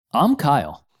I'm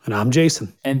Kyle. And I'm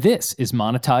Jason. And this is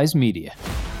Monetized Media.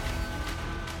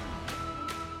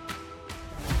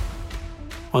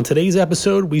 On today's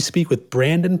episode, we speak with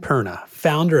Brandon Perna,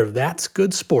 founder of That's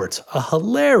Good Sports, a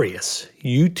hilarious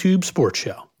YouTube sports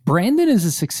show. Brandon is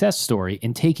a success story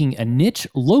in taking a niche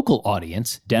local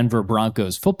audience, Denver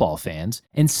Broncos football fans,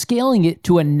 and scaling it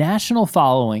to a national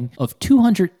following of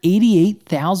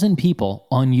 288,000 people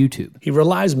on YouTube. He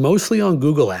relies mostly on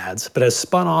Google ads, but has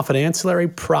spun off an ancillary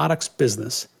products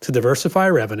business to diversify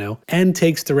revenue and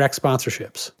takes direct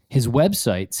sponsorships. His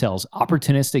website sells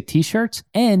opportunistic t-shirts,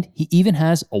 and he even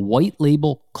has a white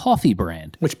label coffee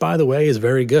brand. Which, by the way, is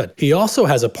very good. He also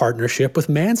has a partnership with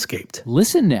Manscaped.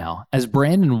 Listen now as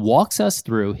Brandon walks us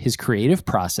through his creative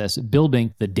process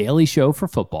building The Daily Show for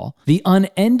football, the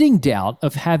unending doubt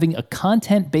of having a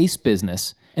content-based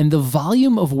business, and the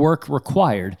volume of work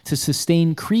required to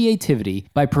sustain creativity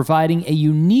by providing a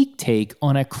unique take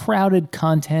on a crowded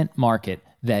content market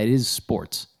that is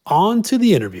sports. On to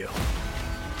the interview.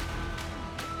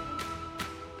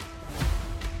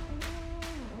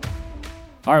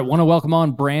 All right, want to welcome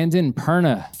on Brandon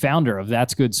Perna, founder of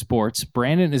That's Good Sports.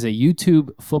 Brandon is a YouTube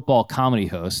football comedy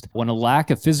host. When a lack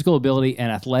of physical ability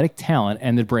and athletic talent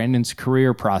ended Brandon's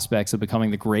career prospects of becoming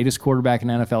the greatest quarterback in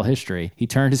NFL history, he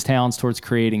turned his talents towards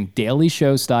creating daily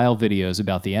show-style videos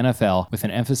about the NFL with an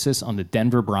emphasis on the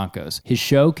Denver Broncos. His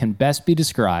show can best be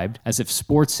described as if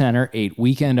SportsCenter ate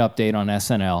Weekend Update on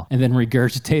SNL and then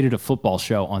regurgitated a football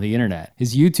show on the internet.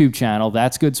 His YouTube channel,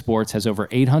 That's Good Sports, has over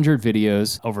 800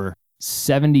 videos, over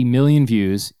 70 million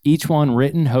views, each one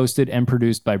written, hosted, and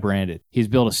produced by Brandon. He's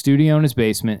built a studio in his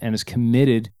basement and is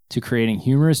committed to creating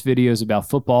humorous videos about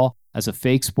football as a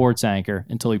fake sports anchor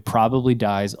until he probably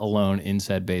dies alone in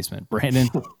said basement. Brandon,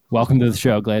 welcome to the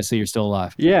show. Glad to see you're still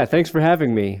alive. Yeah, thanks for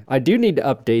having me. I do need to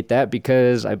update that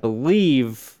because I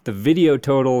believe the video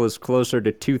total is closer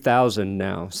to 2,000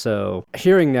 now. So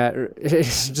hearing that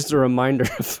is just a reminder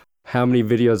of how many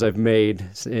videos I've made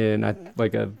in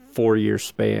like a 4-year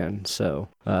span. So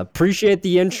appreciate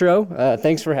the intro.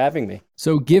 Thanks for having me.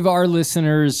 So give our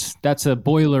listeners, that's a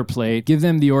boilerplate, give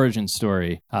them the origin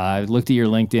story. I looked at your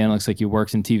LinkedIn, looks like you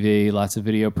worked in TV, lots of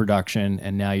video production,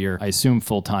 and now you're, I assume,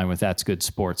 full-time with That's Good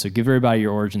Sports. So give everybody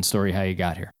your origin story, how you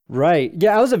got here. Right.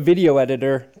 Yeah, I was a video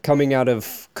editor coming out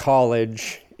of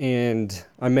college, and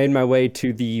I made my way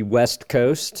to the West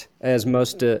Coast, as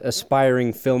most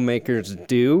aspiring filmmakers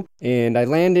do. And I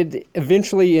landed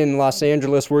eventually in Los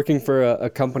Angeles working for a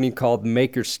company called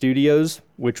Maker Studios,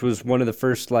 which was one of the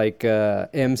first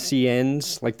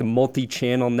MCNs, like the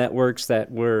multi-channel networks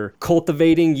that were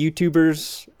cultivating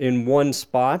YouTubers in one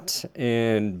spot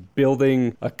and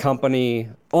building a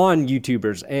company on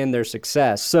YouTubers and their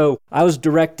success. So I was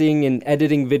directing and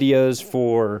editing videos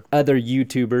for other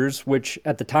YouTubers, which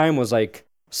at the time was like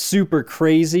super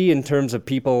crazy in terms of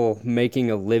people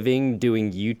making a living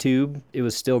doing YouTube. It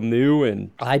was still new and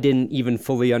I didn't even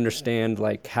fully understand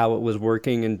like how it was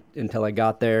working until I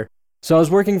got there. So I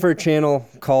was working for a channel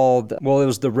called, it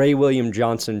was the Ray William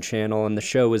Johnson channel, and the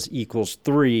show was Equals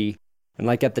 3. And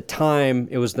like at the time,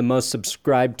 it was the most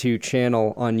subscribed to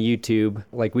channel on YouTube.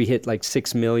 Like we hit like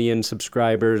 6 million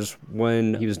subscribers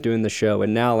when he was doing the show.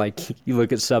 And now like you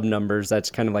look at sub numbers,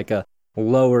 that's kind of like a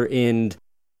lower end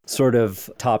sort of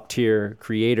top tier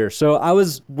creator. So I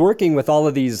was working with all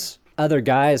of these other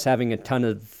guys having a ton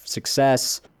of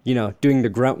success, you know, doing the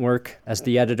grunt work as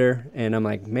the editor. And I'm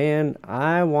like, man,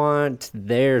 I want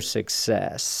their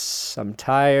success. I'm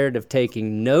tired of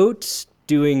taking notes,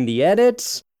 doing the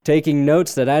edits, taking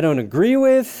notes that I don't agree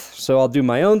with, so I'll do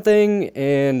my own thing.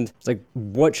 And it's like,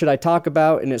 what should I talk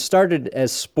about? And it started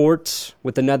as sports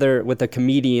with a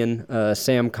comedian,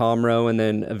 Sam Comroe, and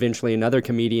then eventually another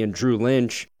comedian, Drew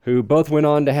Lynch, who both went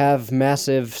on to have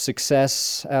massive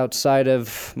success outside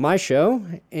of my show.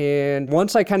 And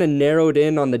once I kind of narrowed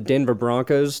in on the Denver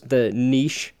Broncos, the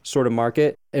niche sort of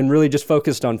market, and really just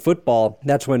focused on football,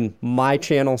 that's when my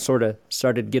channel sort of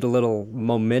started to get a little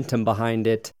momentum behind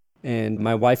it. And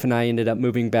my wife and I ended up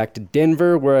moving back to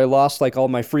Denver, where I lost like all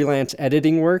my freelance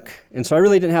editing work. And so I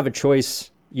really didn't have a choice,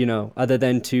 you know, other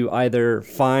than to either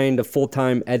find a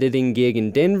full-time editing gig in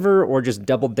Denver or just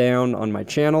double down on my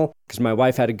channel, because my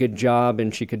wife had a good job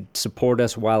and she could support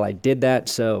us while I did that.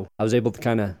 So I was able to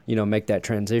kind of, you know, make that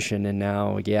transition. And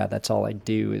now, yeah, that's all I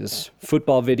do is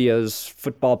football videos,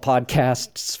 football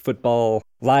podcasts, football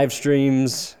live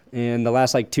streams. And the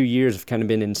last like 2 years have kind of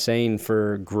been insane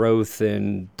for growth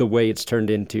and the way it's turned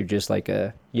into just like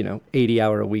a,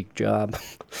 80-hour-a-week job.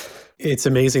 It's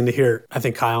amazing to hear. I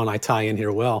think Kyle and I tie in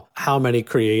here well. How many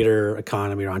creator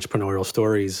economy or entrepreneurial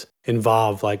stories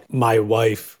involve like my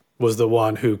wife was the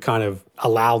one who kind of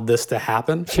allowed this to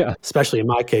happen. Yeah. Especially in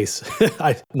my case.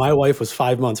 My wife was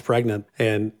 5 months pregnant,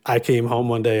 and I came home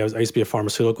one day. I used to be a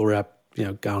pharmaceutical rep,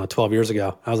 gone 12 years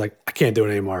ago. I was like, I can't do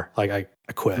it anymore. Like I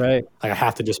quit. Right. Like I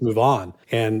have to just move on.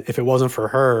 And if it wasn't for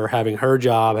her having her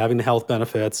job, having the health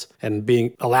benefits, and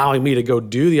allowing me to go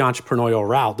do the entrepreneurial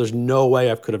route, there's no way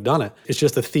I could have done it. It's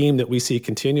just a theme that we see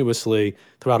continuously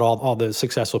throughout all the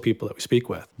successful people that we speak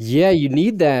with. Yeah, you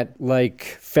need that like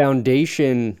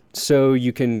foundation so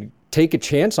you can take a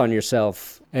chance on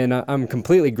yourself. And I'm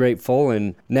completely grateful.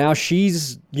 And now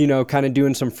she's, kind of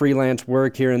doing some freelance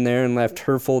work here and there and left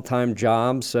her full-time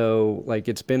job. So like,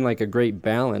 it's been like a great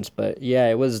balance. But yeah,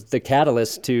 it was the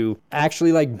catalyst to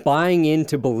actually like buying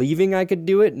into believing I could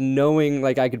do it, knowing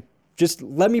like I could just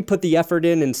let me put the effort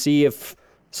in and see if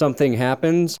something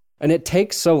happens. And it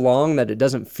takes so long that it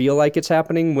doesn't feel like it's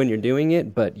happening when you're doing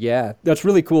it. But yeah, that's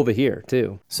really cool to hear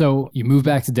too. So you move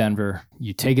back to Denver,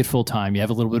 you take it full time, you have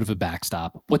a little bit of a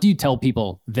backstop. What do you tell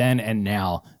people then and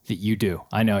now that you do?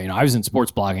 I know, I was in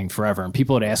sports blogging forever and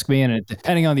people would ask me, and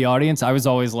depending on the audience, I was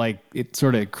always like, it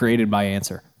sort of created my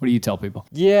answer. What do you tell people?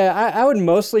 Yeah, I would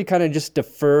mostly kind of just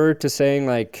defer to saying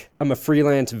like, I'm a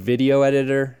freelance video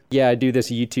editor. Yeah, I do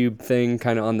this YouTube thing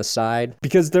kind of on the side,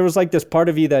 because there was like this part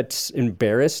of you that's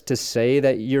embarrassed to say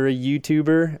that you're a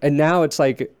YouTuber. And now it's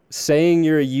like saying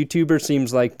you're a YouTuber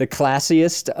seems like the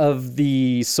classiest of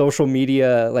the social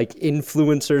media, like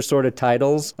influencer sort of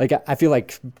titles. Like I feel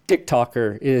like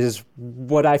TikToker is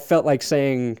what I felt like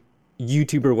saying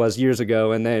YouTuber was years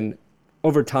ago. And then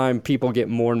over time, people get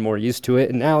more and more used to it.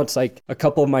 And now it's like a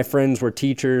couple of my friends were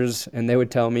teachers, and they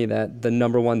would tell me that the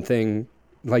number one thing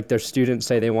like their students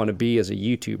say they want to be is a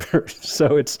YouTuber.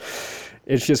 So it's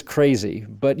just crazy.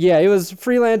 But yeah, it was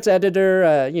freelance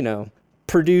editor,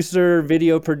 producer,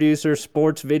 video producer,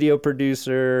 sports video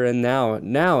producer. And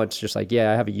now it's just like,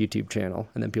 yeah, I have a YouTube channel.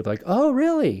 And then people are like, oh,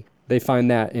 really? They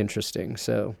find that interesting.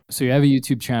 So you have a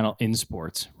YouTube channel in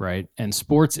sports, right? And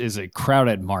sports is a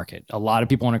crowded market. A lot of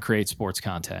people want to create sports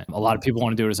content. A lot of people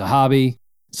want to do it as a hobby.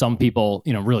 Some people,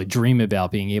 really dream about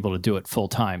being able to do it full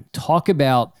time. Talk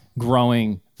about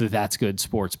growing the That's Good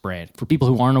Sports brand. For people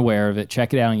who aren't aware of it,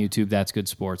 check it out on YouTube, That's Good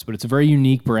Sports. But it's a very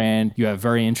unique brand. You have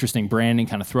very interesting branding,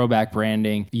 kind of throwback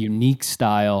branding, unique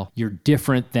style. You're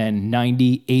different than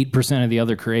 98% of the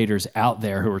other creators out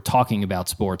there who are talking about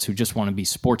sports, who just want to be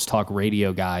sports talk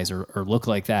radio guys or look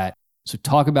like that. So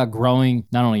talk about growing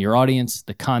not only your audience,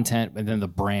 the content, but then the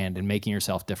brand and making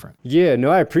yourself different. Yeah,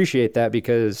 no, I appreciate that,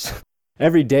 because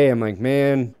every day I'm like,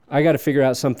 man, I got to figure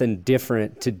out something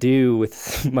different to do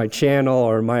with my channel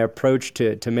or my approach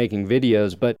to making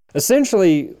videos. But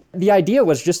essentially, the idea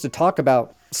was just to talk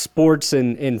about sports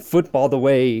and football the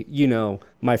way,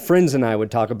 my friends and I would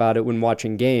talk about it when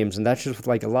watching games. And that's just with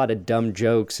like a lot of dumb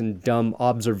jokes and dumb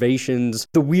observations.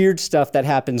 The weird stuff that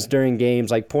happens during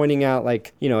games, like pointing out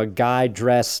like, a guy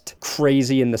dressed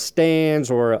crazy in the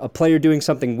stands or a player doing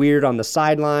something weird on the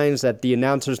sidelines that the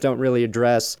announcers don't really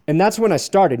address. And that's when I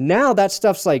started. Now that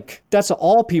stuff's like, that's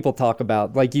all people talk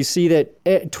about. Like you see that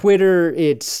at Twitter,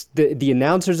 it's the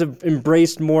announcers have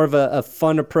embraced more of a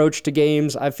fun approach to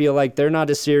games. I feel like they're not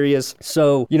as serious.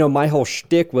 So, my whole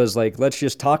shtick was like, let's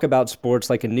just talk about sports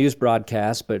like a news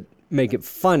broadcast, but make it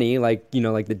funny, like,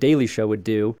 like the Daily Show would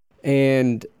do.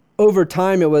 And over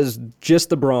time, it was just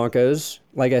the Broncos,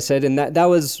 like I said. And that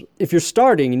was, if you're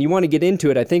starting and you want to get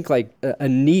into it, I think like a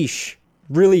niche,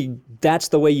 really, that's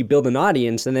the way you build an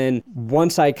audience. And then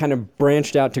once I kind of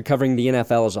branched out to covering the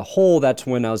NFL as a whole, that's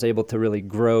when I was able to really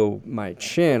grow my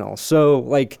channel. So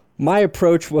like, my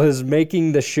approach was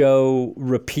making the show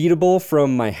repeatable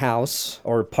from my house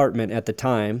or apartment at the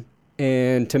time,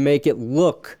 and to make it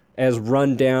look as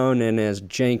run down and as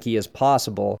janky as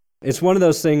possible. It's one of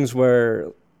those things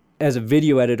where, as a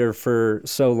video editor for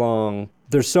so long,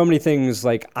 there's so many things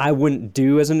like I wouldn't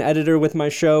do as an editor with my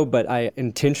show, but I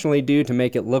intentionally do to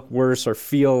make it look worse or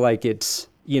feel like it's,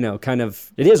 it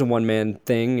is a one-man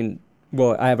thing. And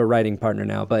well, I have a writing partner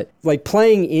now, but like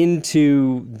playing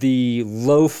into the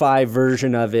lo-fi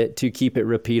version of it to keep it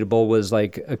repeatable was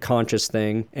like a conscious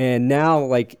thing. And now,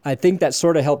 like, I think that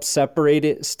sort of helps separate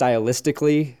it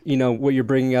stylistically, what you're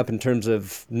bringing up in terms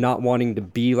of not wanting to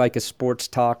be like a sports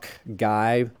talk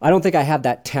guy. I don't think I have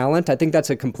that talent. I think that's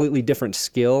a completely different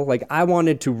skill. Like, I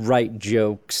wanted to write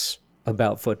jokes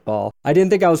about football. I didn't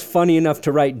think I was funny enough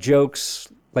to write jokes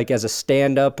like as a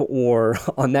stand-up or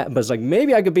on that, but it's like,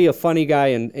 maybe I could be a funny guy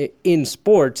in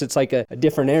sports. It's like a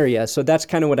different area. So that's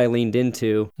kind of what I leaned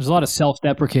into. There's a lot of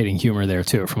self-deprecating humor there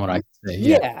too, from what I can say.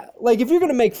 Yeah. Like if you're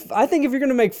going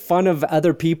to make fun of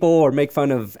other people or make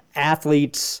fun of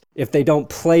athletes, if they don't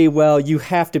play well, you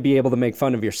have to be able to make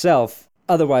fun of yourself.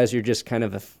 Otherwise, you're just kind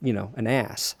of an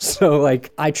ass. So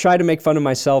like, I try to make fun of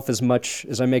myself as much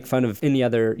as I make fun of any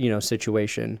other,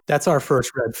 situation. That's our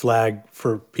first red flag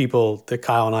for people that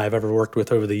Kyle and I have ever worked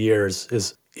with over the years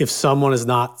is if someone is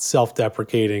not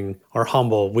self-deprecating or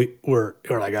humble, we're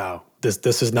like, oh,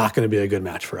 this is not going to be a good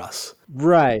match for us.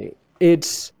 Right.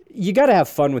 You got to have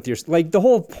fun with like the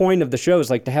whole point of the show is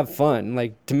like to have fun,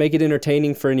 like to make it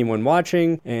entertaining for anyone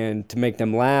watching and to make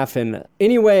them laugh. And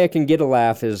any way I can get a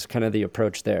laugh is kind of the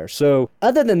approach there. So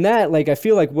other than that, like I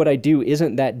feel like what I do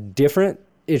isn't that different.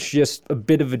 It's just a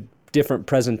bit of a different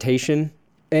presentation.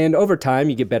 And over time,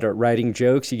 you get better at writing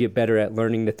jokes. You get better at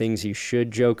learning the things you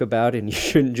should joke about and you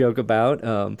shouldn't joke about.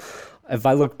 If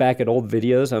I look back at old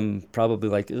videos, I'm probably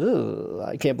like, ugh,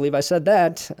 I can't believe I said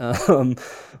that.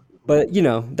 But,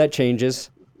 that changes.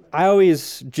 I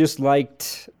always just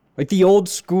liked like the old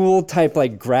school type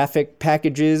like graphic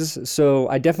packages. So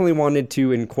I definitely wanted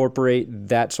to incorporate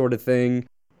that sort of thing.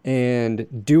 And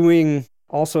doing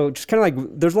also just kind of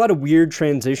like, there's a lot of weird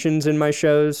transitions in my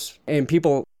shows and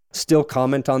people still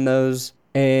comment on those.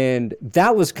 And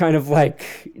that was kind of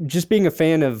like just being a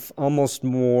fan of almost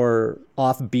more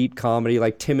offbeat comedy,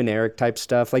 like Tim and Eric type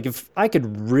stuff. Like if I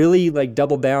could really like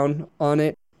double down on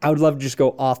it, I would love to just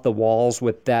go off the walls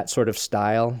with that sort of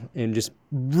style and just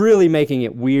really making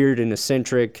it weird and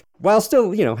eccentric while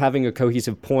still, having a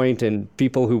cohesive point and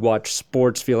people who watch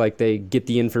sports feel like they get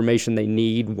the information they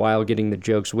need while getting the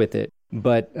jokes with it.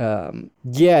 But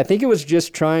I think it was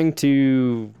just trying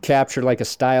to capture like a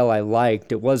style I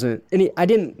liked. I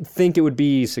didn't think it would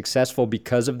be successful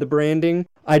because of the branding.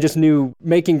 I just knew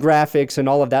making graphics and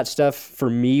all of that stuff for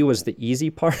me was the easy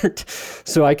part.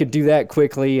 So I could do that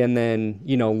quickly and then,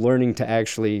 learning to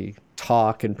actually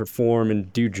talk and perform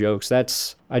and do jokes.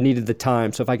 I needed the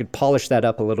time. So if I could polish that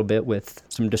up a little bit with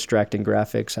some distracting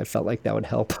graphics, I felt like that would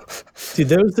help. See,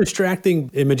 those distracting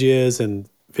images and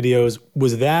videos,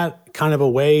 was that kind of a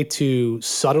way to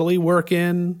subtly work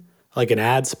in like an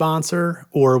ad sponsor,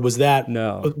 or was that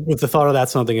with the thought of that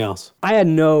something else? I had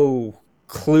no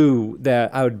clue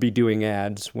that I would be doing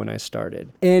ads when I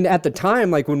started. And at the time,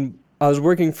 like when I was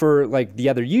working for like the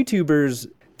other YouTubers,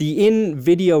 the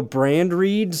in-video brand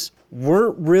reads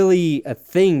weren't really a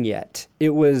thing yet.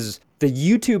 It was the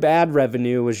YouTube ad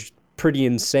revenue was pretty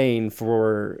insane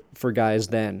for guys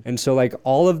then. And so like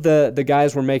all of the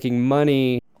guys were making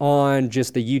money on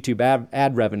just the YouTube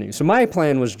ad revenue. So my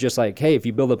plan was just like, hey, if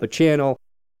you build up a channel,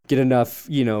 get enough,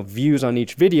 views on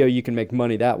each video, you can make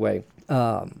money that way.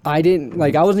 I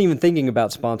wasn't even thinking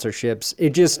about sponsorships. It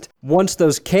just, once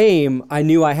those came, I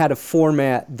knew I had a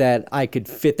format that I could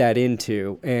fit that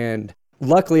into. And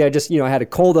luckily I just, I had a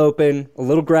cold open, a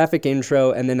little graphic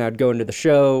intro, and then I'd go into the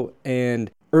show.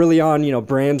 And early on,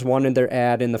 brands wanted their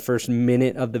ad in the first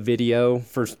minute of the video,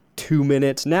 first 2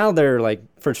 minutes. Now they're like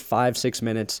first 5-6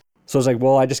 minutes. So I was like,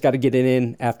 well, I just got to get it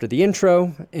in after the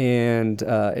intro. And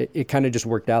it kind of just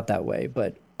worked out that way.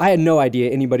 But I had no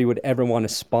idea anybody would ever want to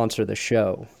sponsor the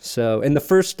show. So, and the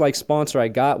first like sponsor I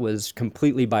got was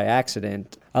completely by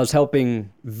accident. I was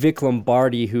helping Vic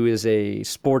Lombardi, who is a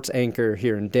sports anchor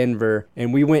here in Denver,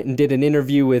 and we went and did an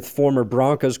interview with former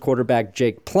Broncos quarterback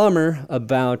Jake Plummer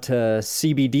about a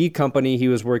CBD company he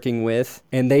was working with,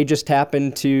 and they just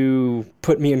happened to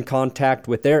put me in contact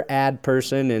with their ad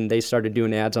person, and they started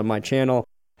doing ads on my channel.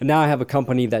 And now I have a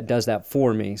company that does that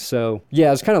for me. So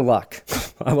yeah, it's kind of luck.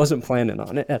 I wasn't planning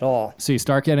on it at all. So you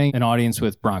start getting an audience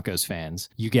with Broncos fans.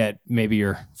 You get maybe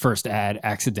your first ad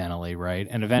accidentally, right?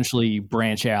 And eventually you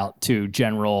branch out to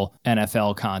general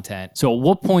NFL content. So at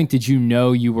what point did you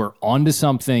know you were onto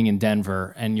something in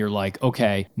Denver and you're like,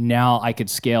 okay, now I could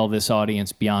scale this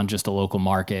audience beyond just a local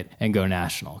market and go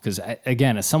national? Because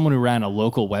again, as someone who ran a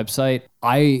local website,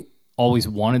 I always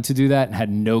wanted to do that and had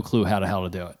no clue how the hell to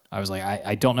do it. I was like,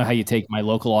 I don't know how you take my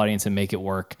local audience and make it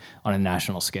work on a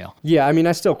national scale. Yeah, I mean,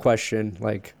 I still question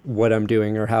like what I'm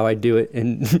doing or how I do it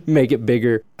and make it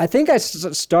bigger. I think I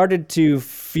started to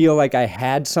feel like I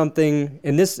had something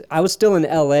in this. I was still in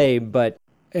LA, but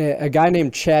a guy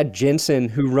named Chad Jensen,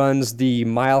 who runs the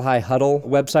Mile High Huddle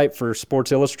website for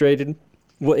Sports Illustrated.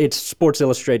 Well, it's Sports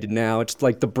Illustrated now. It's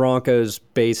like the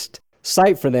Broncos-based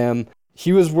site for them.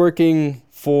 He was working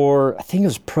for, I think it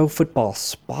was Pro Football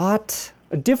Spot,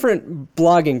 a different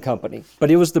blogging company, but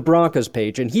it was the Broncos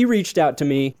page. And he reached out to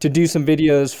me to do some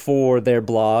videos for their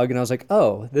blog. And I was like,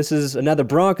 oh, this is another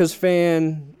Broncos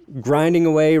fan grinding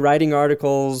away, writing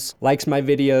articles, likes my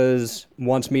videos,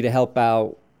 wants me to help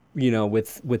out,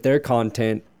 with their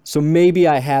content. So maybe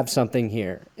I have something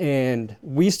here. And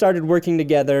we started working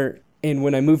together. And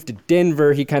when I moved to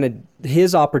Denver,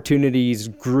 his opportunities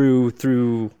grew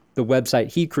through the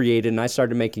website he created, and I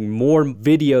started making more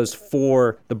videos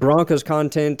for the Broncos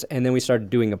content, and then we started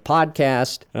doing a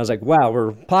podcast. And I was like, wow,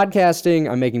 we're podcasting,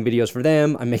 I'm making videos for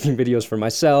them, I'm making videos for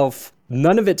myself.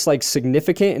 None of it's like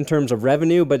significant in terms of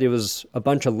revenue, but it was a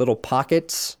bunch of little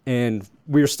pockets. And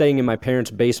we were staying in my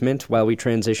parents' basement while we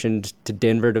transitioned to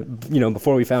Denver to,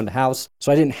 before we found a house. So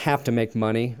I didn't have to make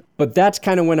money. But that's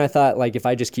kind of when I thought, like, if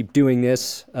I just keep doing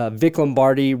this, Vic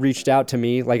Lombardi reached out to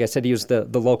me. Like I said, he was the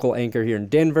local anchor here in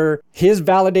Denver. His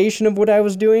validation of what I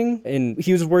was doing, and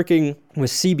he was working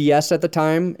with CBS at the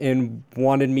time and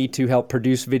wanted me to help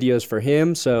produce videos for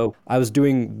him. So I was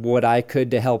doing what I could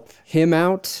to help him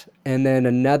out. And then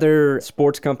another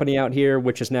sports company out here,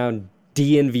 which is now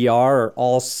DNVR, or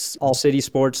All City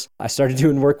Sports. I started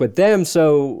doing work with them.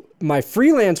 So my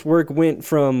freelance work went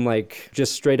from like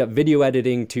just straight up video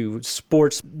editing to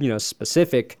sports,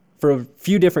 specific for a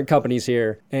few different companies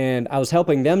here. And I was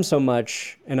helping them so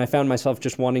much. And I found myself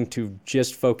just wanting to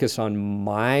just focus on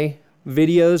my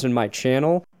videos and my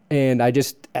channel. And I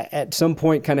just at some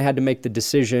point kind of had to make the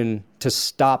decision to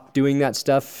stop doing that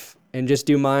stuff and just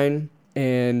do mine.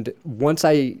 And once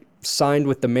I signed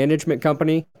with the management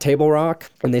company, Table Rock,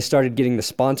 and they started getting the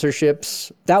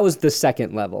sponsorships, that was the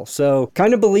second level. So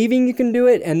kind of believing you can do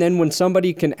it, and then when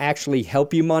somebody can actually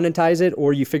help you monetize it,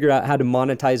 or you figure out how to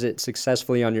monetize it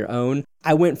successfully on your own,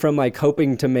 I went from like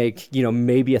hoping to make,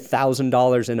 maybe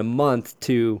 $1,000 in a month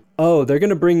to, they're going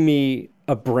to bring me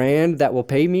a brand that will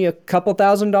pay me a couple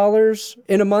 $1,000s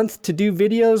in a month to do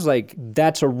videos. Like,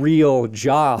 that's a real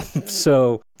job.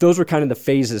 So those were kind of the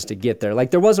phases to get there.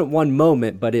 Like, there wasn't one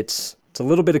moment, but it's a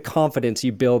little bit of confidence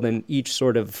you build in each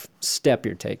sort of step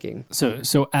you're taking.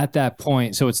 So at that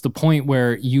point, so it's the point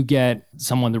where you get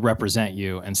someone to represent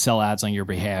you and sell ads on your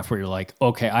behalf, where you're like,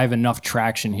 okay, I have enough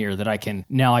traction here that I can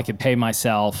pay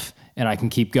myself and I can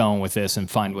keep going with this and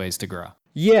find ways to grow.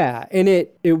 Yeah, and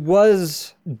it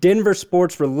was Denver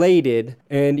sports related,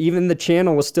 and even the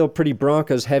channel was still pretty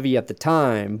Broncos heavy at the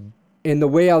time. And the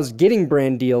way I was getting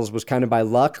brand deals was kind of by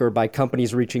luck or by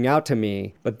companies reaching out to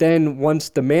me. But then once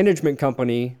the management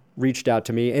company reached out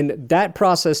to me, and that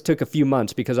process took a few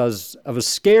months because I was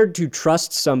scared to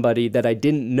trust somebody that I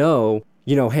didn't know,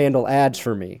 handle ads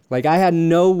for me. Like, I had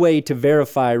no way to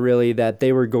verify really that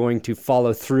they were going to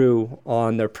follow through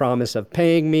on their promise of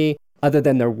paying me, other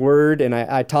than their word. And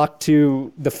I talked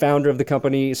to the founder of the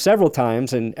company several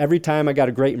times, and every time I got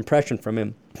a great impression from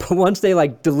him. But once they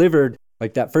delivered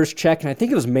that first check, and I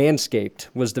think it was Manscaped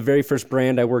was the very first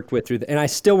brand I worked with and I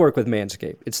still work with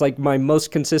Manscaped. It's like my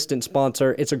most consistent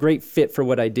sponsor. It's a great fit for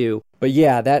what I do. But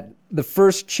yeah, the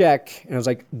first check, and I was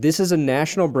like, this is a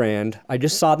national brand. I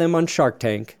just saw them on Shark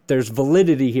Tank. There's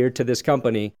validity here to this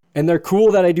company. And they're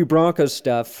cool that I do Broncos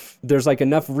stuff. There's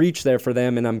enough reach there for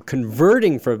them, and I'm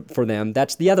converting for them.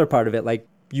 That's the other part of it. Like,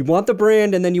 you want the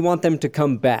brand, and then you want them to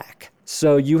come back.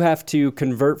 So you have to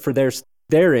convert for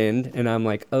their end. And I'm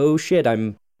like, oh shit,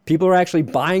 people are actually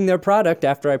buying their product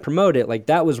after I promote it. Like,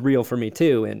 that was real for me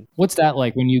too. And what's that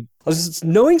like when you...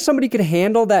 knowing somebody could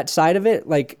handle that side of it,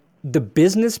 like the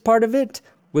business part of it,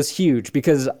 was huge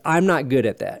because I'm not good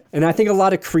at that. And I think a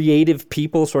lot of creative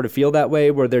people sort of feel that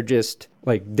way, where they're just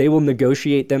they will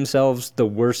negotiate themselves the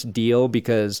worst deal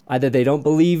because either they don't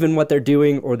believe in what they're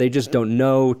doing or they just don't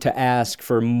know to ask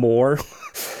for more.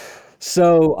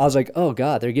 So I was like, oh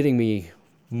God, they're getting me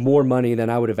more money than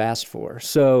I would have asked for.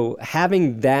 So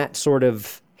having that sort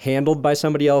of handled by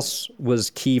somebody else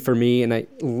was key for me, and it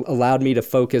allowed me to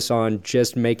focus on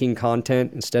just making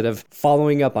content instead of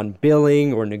following up on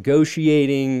billing or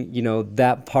negotiating.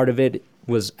 That part of it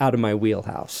was out of my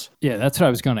wheelhouse. Yeah, that's what I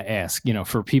was going to ask.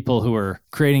 For people who are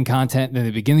creating content and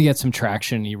they begin to get some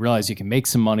traction, you realize you can make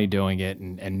some money doing it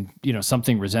and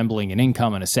something resembling an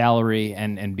income and a salary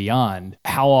and beyond.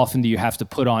 How often do you have to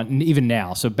put on, and even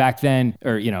now? So back then,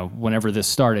 or, whenever this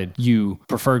started, you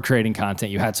preferred creating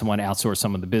content. You had someone outsource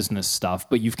some of the business stuff,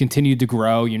 but you've continued to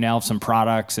grow. You now have some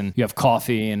products and you have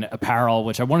coffee and apparel,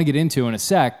 which I want to get into in a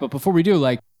sec. But before we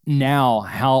do, now,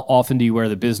 how often do you wear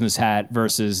the business hat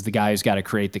versus the guy who's got to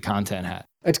create the content hat?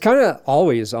 It's kind of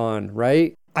always on,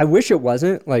 right? I wish it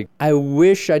wasn't. I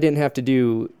wish I didn't have to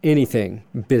do anything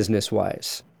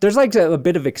business-wise. There's a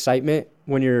bit of excitement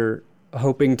when you're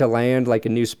hoping to land a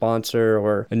new sponsor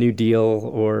or a new deal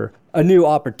or a new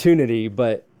opportunity,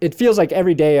 but it feels like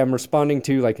every day I'm responding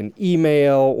to an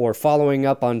email or following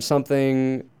up on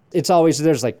something. It's always,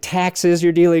 there's taxes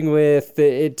you're dealing with.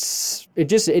 It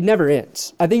never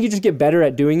ends. I think you just get better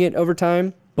at doing it over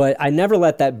time. But I never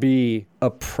let that be a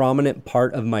prominent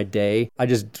part of my day. I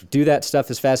just do that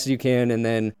stuff as fast as you can, and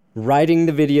then writing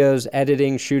the videos,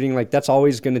 editing, shooting, like that's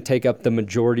always going to take up the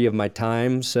majority of my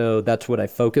time. So that's what I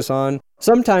focus on.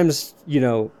 Sometimes,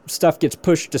 stuff gets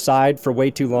pushed aside for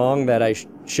way too long that I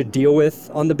should deal with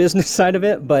on the business side of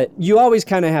it. But you always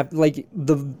kind of have, like,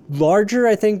 the larger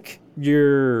I think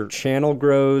your channel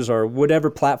grows or whatever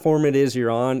platform it is you're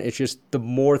on, it's just the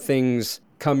more things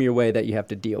come your way that you have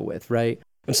to deal with, right?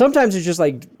 And sometimes it's just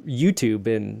like YouTube,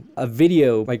 and a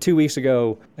video, like 2 weeks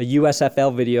ago, a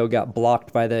USFL video got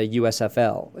blocked by the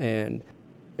USFL. And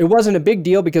it wasn't a big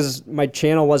deal because my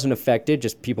channel wasn't affected,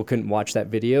 just people couldn't watch that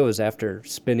video. It was after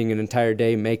spending an entire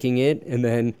day making it. And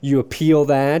then you appeal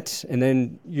that, and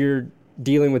then you're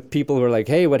dealing with people who are like,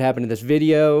 hey, what happened to this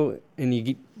video? And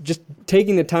you just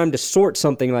taking the time to sort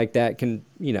something like that can,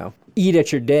 eat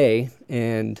at your day.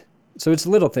 And so it's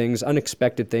little things,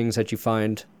 unexpected things that you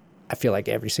find, I feel like,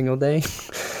 every single day.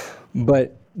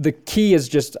 But the key is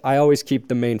just, I always keep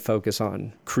the main focus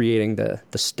on creating the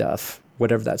stuff,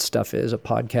 whatever that stuff is, a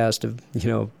podcast,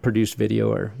 of, produced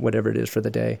video or whatever it is for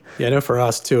the day. Yeah, I know for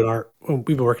us too, when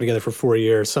we've been working together for 4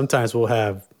 years, sometimes we'll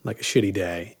have like a shitty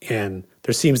day, and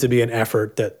there seems to be an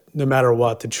effort that no matter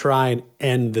what, to try and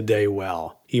end the day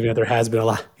well. Even if there has been a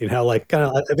lot,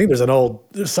 I think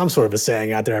there's some sort of a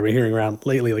saying out there I've been hearing around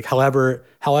lately, like however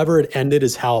it ended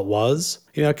is how it was,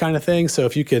 kind of thing. So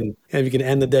if you can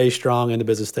end the day strong, end the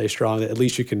business day strong, at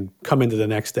least you can come into the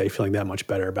next day feeling that much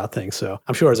better about things. So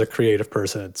I'm sure as a creative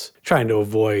person, it's trying to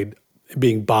avoid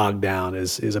being bogged down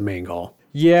is a main goal.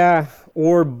 Yeah,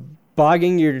 or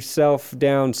bogging yourself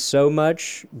down so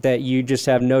much that you just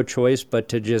have no choice but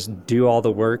to just do all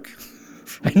the work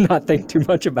and not think too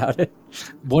much about it.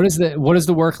 What does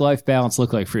the work-life balance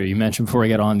look like for you? You mentioned before we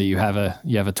get on that you have a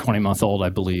 20-month-old, I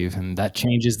believe, and that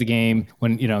changes the game.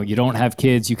 When you don't have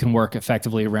kids, you can work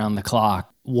effectively around the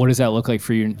clock. What does that look like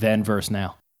for you then versus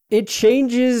now? It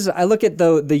changes. I look at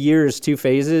the year as two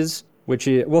phases, which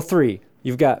is, well, three.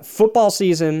 You've got football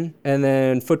season, and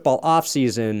then football off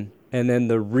season, and then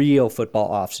the real football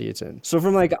off season. So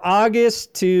from like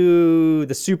August to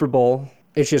the Super Bowl,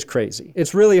 it's just crazy.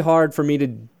 It's really hard for me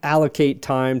to allocate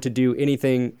time to do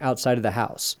anything outside of the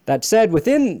house. That said,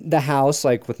 within the house,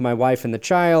 like with my wife and the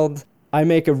child, I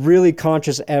make a really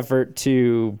conscious effort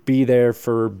to be there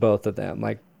for both of them.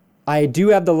 Like, I do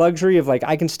have the luxury of, like,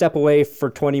 I can step away for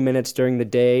 20 minutes during the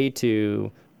day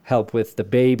to help with the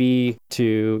baby,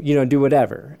 to, do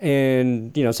whatever.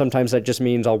 And, sometimes that just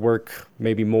means I'll work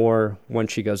maybe more when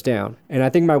she goes down. And I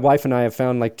think my wife and I have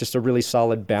found like just a really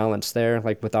solid balance there,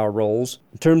 like with our roles.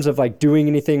 In terms of like doing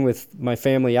anything with my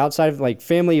family outside of like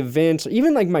family events,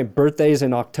 even like my birthdays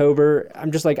in October,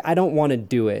 I'm just like, I don't want to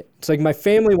do it. It's like my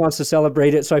family wants to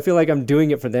celebrate it, so I feel like I'm doing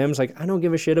it for them. It's like, I don't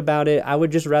give a shit about it. I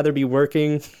would just rather be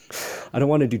working. I don't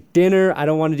want to do dinner. I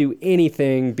don't want to do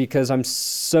anything because I'm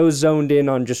so zoned in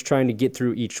on just trying to get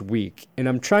through each week. And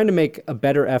I'm trying to make a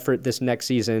better effort this next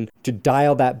season to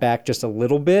dial that back just a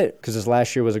little bit, because this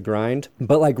last year was a grind.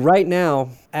 But like right now,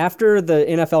 after the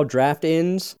NFL draft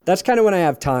ends, that's kind of when I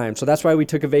have time. So that's why we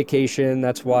took a vacation.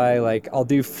 That's why like I'll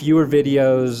do fewer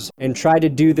videos and try to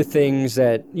do the things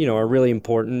that, are really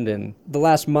important. And the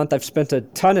last month I've spent a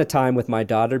ton of time with my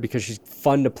daughter because she's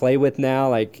fun to play with now.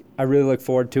 Like, I really look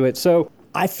forward to it. So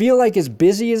I feel like as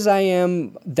busy as I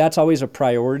am, that's always a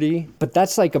priority. But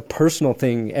that's like a personal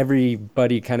thing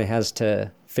everybody kind of has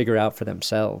to figure out for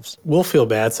themselves. We'll feel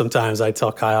bad sometimes. I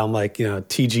tell Kyle, I'm like,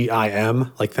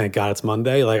 TGIM, like, thank God it's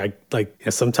Monday.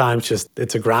 Sometimes just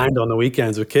it's a grind on the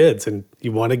weekends with kids, and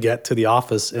you want to get to the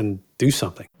office and do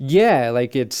something. Yeah,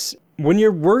 like it's when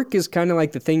your work is kind of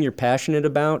like the thing you're passionate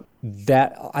about,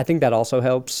 that I think that also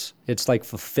helps. It's like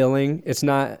fulfilling.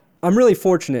 I'm really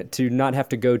fortunate to not have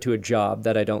to go to a job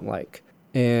that I don't like.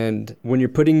 And when you're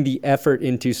putting the effort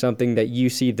into something that you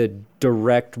see the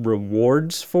direct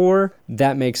rewards for,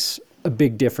 that makes a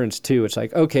big difference too. It's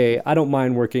like, okay, I don't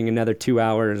mind working another 2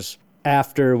 hours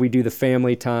after we do the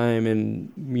family time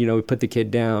and, we put the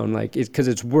kid down, like, because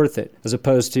it's worth it, as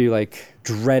opposed to like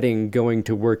dreading going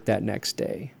to work that next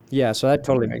day. Yeah, so that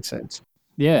totally makes sense.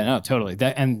 Yeah, no, totally.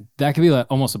 That could be like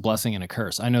almost a blessing and a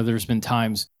curse. I know there's been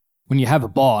times when you have a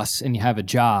boss and you have a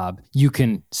job, you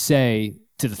can say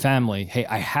to the family, hey,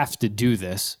 I have to do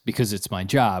this because it's my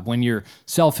job. When you're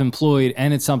self-employed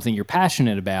and it's something you're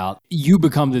passionate about, you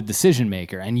become the decision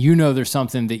maker, and there's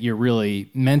something that you're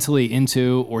really mentally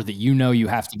into, or that you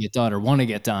have to get done or want to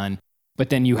get done. But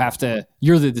then you're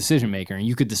the decision maker, and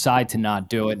you could decide to not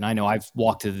do it. And I know I've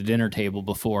walked to the dinner table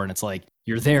before, and it's like,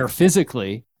 you're there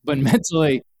physically, but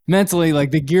mentally mentally, like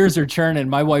the gears are churning.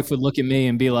 My wife would look at me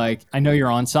and be like, I know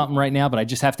you're on something right now, but I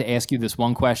just have to ask you this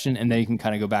one question. And then you can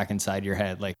kind of go back inside your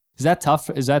head. Like, is that tough?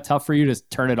 Is that tough for you to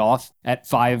turn it off at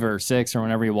 5 or 6 or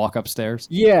whenever you walk upstairs?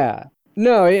 Yeah.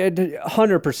 No,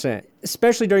 100%,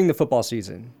 especially during the football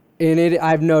season. And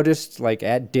I've noticed like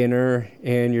at dinner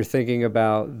and you're thinking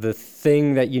about the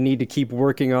thing that you need to keep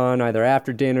working on either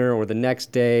after dinner or the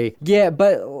next day. Yeah,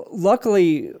 but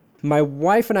luckily my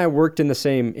wife and I worked in the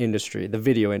same industry, the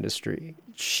video industry.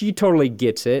 She totally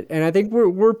gets it. And I think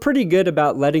we're pretty good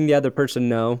about letting the other person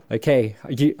know, like, hey,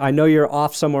 I know you're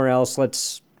off somewhere else.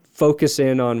 Let's focus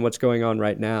in on what's going on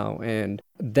right now. And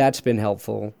that's been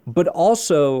helpful. But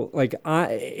also, like,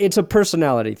 it's a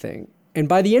personality thing. And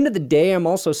by the end of the day, I'm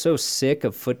also so sick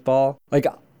of football. Like,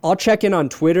 I'll check in on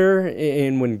Twitter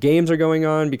and when games are going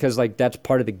on because, like, that's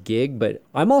part of the gig. But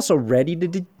I'm also ready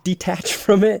to detach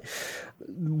from it,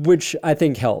 which I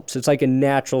think helps. It's like a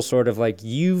natural sort of like,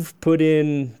 you've put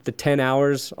in the 10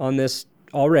 hours on this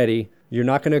already. You're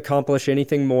not going to accomplish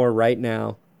anything more right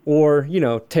now. Or,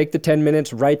 take the 10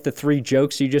 minutes, write the 3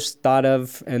 jokes you just thought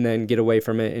of, and then get away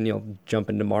from it and you'll jump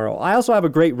in tomorrow. I also have a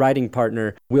great writing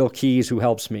partner, Will Keys, who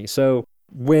helps me. So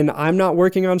when I'm not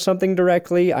working on something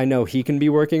directly, I know he can be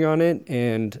working on it.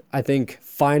 And I think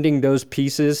finding those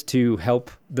pieces to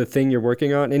help the thing you're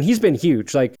working on, and he's been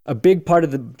huge. Like a big part of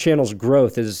the channel's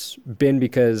growth has been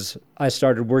because I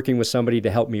started working with somebody to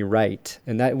help me write.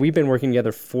 And that we've been working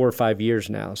together 4 or 5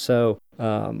 years now. So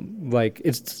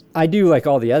I do like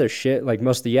all the other shit, like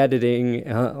most of the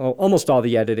editing, almost all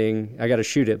the editing. I got to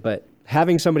shoot it, but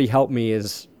having somebody help me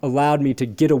has allowed me to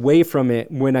get away from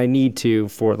it when I need to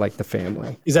for like the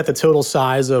family. Is that the total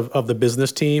size of the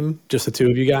business team? Just the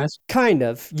 2 of you guys? Kind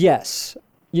of, yes.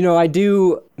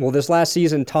 This last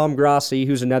season, Tom Grossi,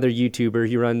 who's another YouTuber,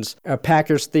 he runs a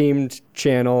Packers-themed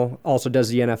channel, also does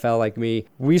the NFL like me.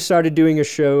 We started doing a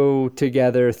show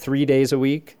together 3 days a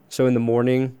week. So in the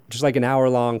morning, just like an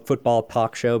hour-long football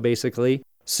talk show, basically.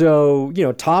 So,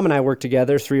 Tom and I work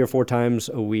together 3 or 4 times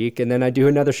a week. And then I do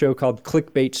another show called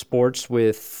Clickbait Sports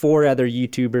with 4 other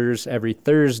YouTubers every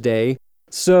Thursday.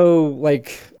 So,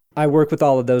 like, I work with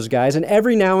all of those guys. And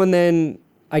every now and then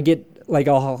I get, like,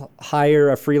 I'll hire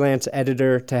a freelance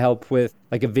editor to help with,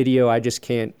 like, a video I just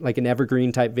can't, like an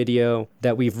evergreen type video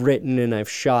that we've written and I've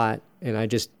shot. And I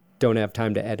just don't have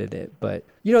time to edit it. But,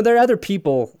 there are other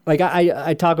people, like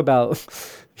I talk about,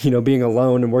 being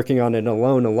alone and working on it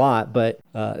alone a lot, but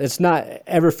it's not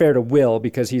ever fair to Will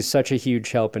because he's such a huge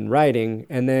help in writing.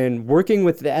 And then working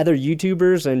with the other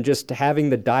YouTubers and just having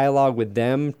the dialogue with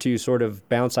them to sort of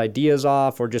bounce ideas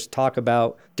off or just talk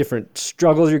about different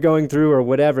struggles you're going through or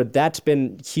whatever, that's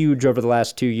been huge over the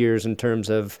last 2 years in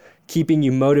terms of keeping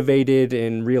you motivated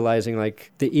and realizing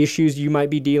like the issues you might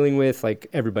be dealing with, like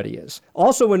everybody is.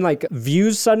 Also, when like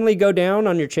views suddenly go down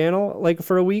on your channel, like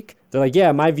for a week, they're like,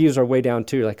 yeah, my views are way down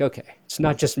too. Like, okay, it's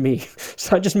not just me.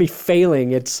 It's not just me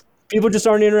failing. It's people just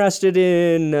aren't interested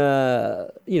in,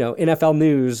 NFL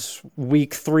news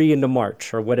week 3 into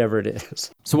March or whatever it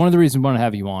is. So one of the reasons we want to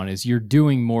have you on is you're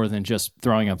doing more than just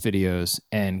throwing up videos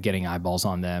and getting eyeballs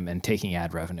on them and taking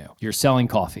ad revenue. You're selling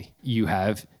coffee. You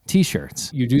have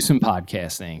T-shirts. You do some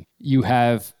podcasting. You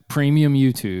have premium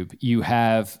YouTube. You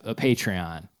have a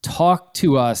Patreon. Talk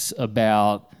to us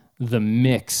about the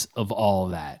mix of all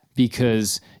of that,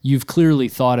 because you've clearly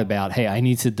thought about, hey, I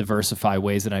need to diversify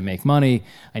ways that I make money.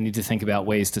 I need to think about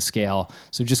ways to scale.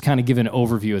 So just kind of give an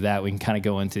overview of that. We can kind of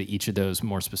go into each of those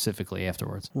more specifically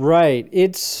afterwards. Right.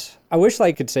 I wish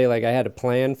I could say like I had a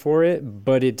plan for it,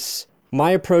 but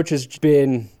my approach has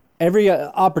been every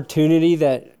opportunity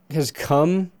that has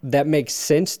come that makes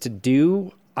sense to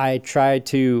do, I try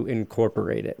to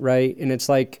incorporate it, right? And it's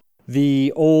like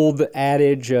the old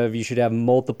adage of you should have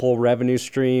multiple revenue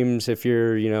streams if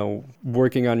you're,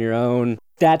 working on your own.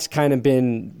 That's kind of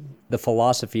been the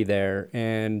philosophy there.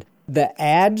 And the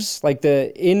ads, like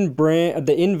the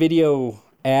in-video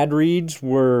ad reads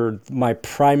were my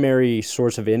primary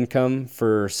source of income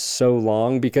for so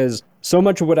long because so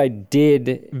much of what I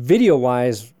did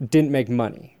video-wise didn't make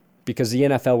money, because the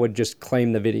NFL would just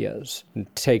claim the videos and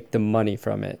take the money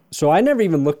from it. So I never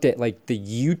even looked at like the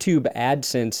YouTube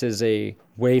AdSense as a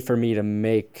way for me to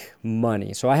make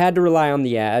money. So I had to rely on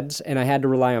the ads and I had to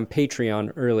rely on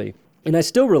Patreon early. And I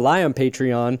still rely on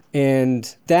Patreon,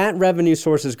 and that revenue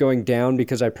source is going down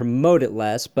because I promote it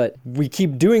less, but we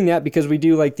keep doing that because we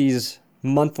do like these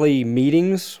monthly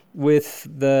meetings with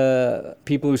the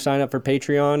people who sign up for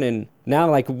Patreon. And now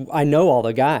like I know all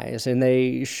the guys and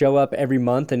they show up every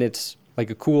month and it's like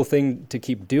a cool thing to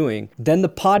keep doing. Then the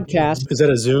podcast. Is that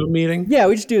a Zoom meeting? Yeah,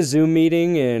 we just do a Zoom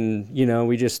meeting and,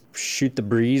 we just shoot the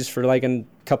breeze for like an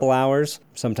couple hours.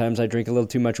 Sometimes I drink a little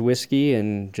too much whiskey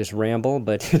and just ramble,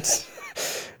 but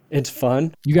it's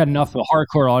fun. You got enough of a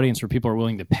hardcore audience where people are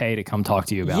willing to pay to come talk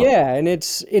to you about it. Yeah, and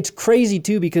it's crazy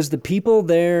too, because the people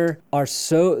there are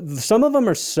some of them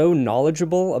are so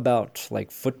knowledgeable about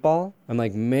like football. I'm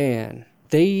like, man,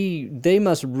 they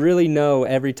must really know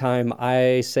every time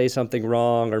I say something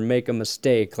wrong or make a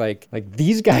mistake. Like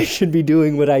these guys should be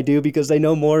doing what I do because they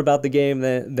know more about the game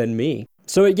than me.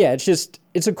 So yeah,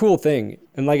 it's a cool thing.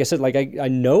 And like I said, like I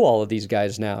know all of these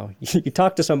guys now. You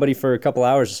talk to somebody for a couple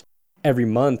hours every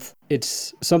month.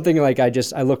 It's something like I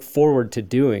look forward to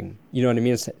doing. You know what I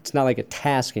mean? It's not like a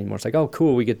task anymore. It's like, oh,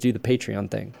 cool, we get to do the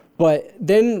Patreon thing. But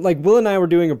then like Will and I were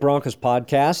doing a Broncos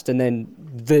podcast, and then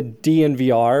the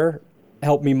DNVR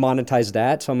helped me monetize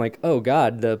that. So I'm like, oh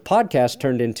God, the podcast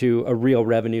turned into a real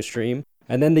revenue stream.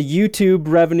 And then the YouTube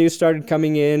revenue started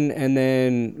coming in, and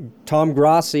then Tom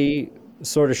Grossi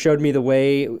sort of showed me the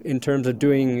way in terms of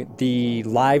doing the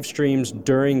live streams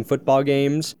during football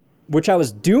games, which I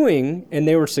was doing, and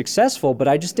they were successful, but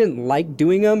I just didn't like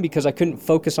doing them because I couldn't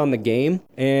focus on the game,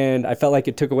 and I felt like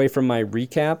it took away from my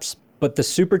recaps. But the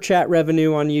super chat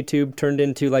revenue on YouTube turned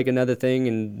into like another thing,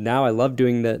 and now I love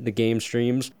doing the game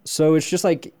streams. So it's just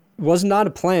like, it was not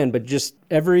a plan, but just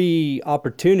every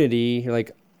opportunity,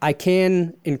 like I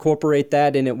can incorporate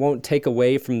that and it won't take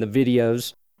away from the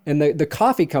videos. And the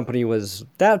coffee company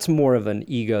that's more of an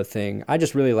ego thing. I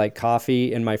just really like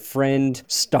coffee, and my friend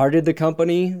started the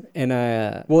company, and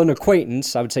an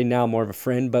acquaintance, I would say now more of a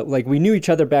friend, but like we knew each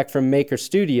other back from Maker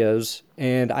Studios,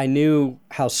 and I knew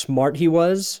how smart he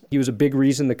was. He was a big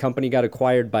reason the company got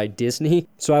acquired by Disney.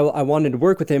 So I wanted to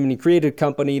work with him, and he created a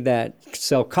company that could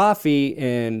sell coffee,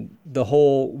 and the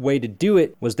whole way to do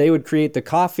it was they would create the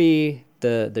coffee,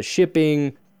 the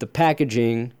shipping, the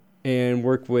packaging, and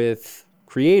work with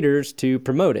creators to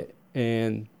promote it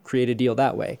and create a deal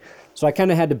that way. So I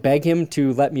kind of had to beg him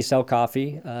to let me sell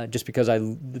coffee, just because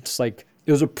it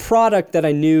was a product that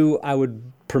I knew I would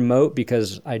promote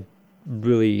because I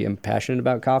really am passionate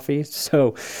about coffee.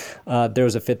 So there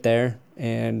was a fit there,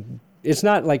 and it's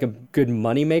not like a good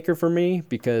money maker for me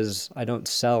because I don't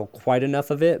sell quite enough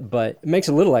of it, but it makes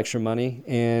a little extra money,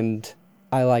 and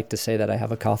I like to say that I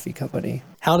have a coffee company.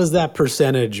 How does that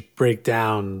percentage break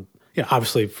down?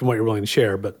 Obviously from what you're willing to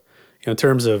share, but in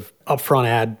terms of upfront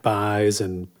ad buys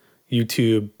and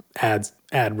YouTube ad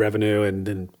revenue, and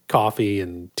then coffee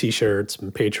and t-shirts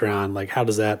and Patreon, like how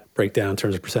does that break down in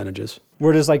terms of percentages?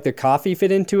 Where does like the coffee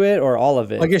fit into it, or all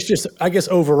of it? I guess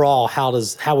overall,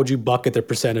 how would you bucket the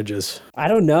percentages? I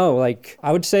don't know. Like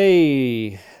I would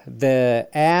say the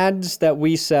ads that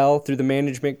we sell through the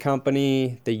management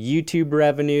company, the YouTube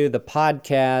revenue, the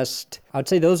podcast, I would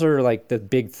say those are like the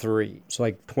big three. So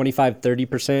like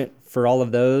 25-30% for all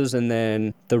of those, and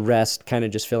then the rest kind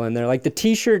of just fill in there. Like the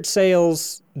t-shirt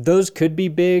sales, those could be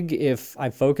big if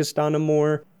I focused on them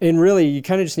more. And really, you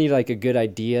kind of just need like a good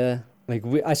idea. Like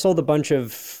I sold a bunch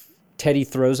of Teddy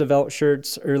Roosevelt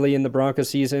shirts early in the Broncos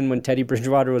season when Teddy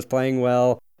Bridgewater was playing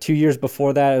well. 2 years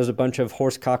before that, it was a bunch of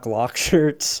Horsecock Lock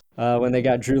shirts when they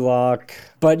got Drew Lock.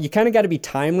 But you kind of got to be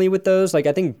timely with those. Like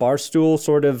I think Barstool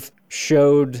sort of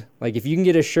showed, like if you can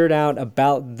get a shirt out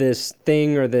about this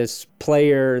thing or this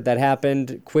player that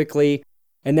happened quickly.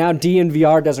 And now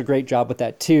DNVR does a great job with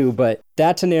that too, but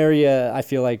that's an area I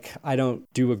feel like I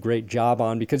don't do a great job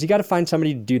on, because you got to find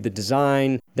somebody to do the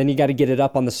design, then you got to get it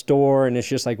up on the store, and it's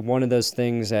just like one of those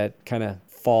things that kind of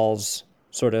falls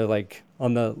sort of like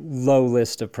on the low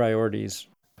list of priorities.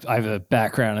 I have a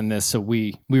background in this. So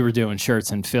we were doing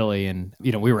shirts in Philly, and,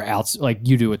 we were out like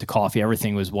you do with the coffee.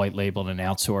 Everything was white labeled and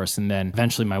outsourced. And then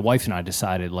eventually my wife and I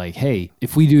decided like, hey,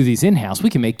 if we do these in-house,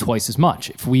 we can make twice as much.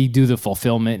 If we do the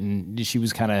fulfillment, and she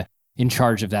was kind of in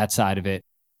charge of that side of it.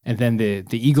 And then the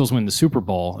Eagles win the Super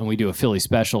Bowl, and we do a Philly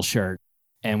special shirt,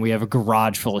 and we have a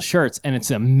garage full of shirts. And it's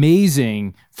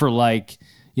amazing for like,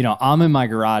 I'm in my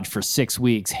garage for 6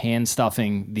 weeks hand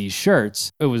stuffing these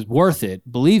shirts. It was worth it,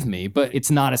 believe me, but it's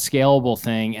not a scalable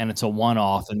thing, and it's a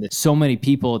one-off. And there's so many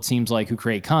people, it seems like, who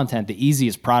create content. The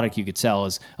easiest product you could sell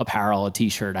is apparel, a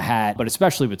t-shirt, a hat. But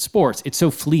especially with sports, it's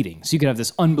so fleeting. So you could have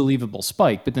this unbelievable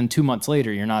spike, but then 2 months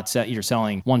later, you're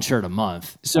selling one shirt a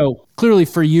month. So clearly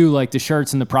for you, like the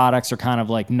shirts and the products are kind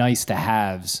of like nice to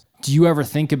haves. Do you ever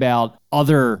think about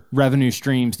other revenue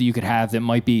streams that you could have that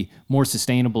might be more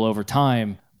sustainable over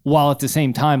time, while at the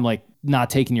same time, like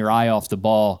not taking your eye off the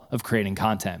ball of creating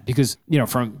content? Because,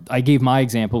 I gave my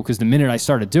example because the minute I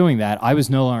started doing that, I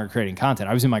was no longer creating content.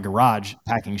 I was in my garage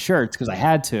packing shirts because I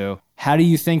had to. how do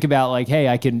you think about like, hey,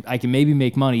 I can maybe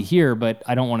make money here, but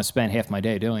I don't want to spend half my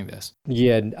day doing this?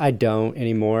 Yeah, I don't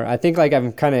anymore. I think like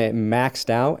I'm kind of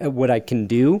maxed out at what I can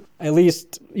do, at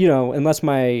least, unless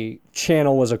my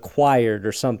channel was acquired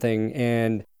or something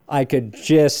and I could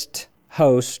just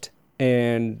host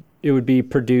and it would be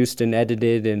produced and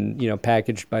edited and,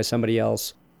 packaged by somebody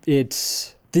else.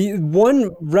 It's the one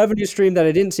revenue stream that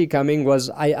I didn't see coming was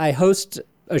I host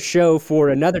a show for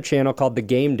another channel called The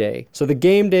Game Day. So The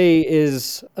Game Day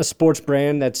is a sports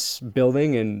brand that's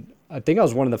building, and I think I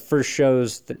was one of the first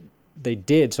shows that they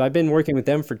did. So I've been working with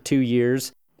them for 2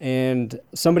 years, and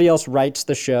somebody else writes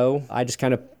the show. I just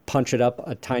kind of punch it up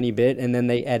a tiny bit, and then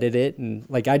they edit it, and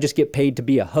like I just get paid to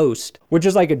be a host, which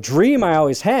is like a dream I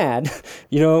always had,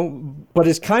 but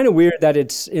it's kind of weird that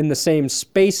it's in the same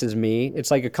space as me. It's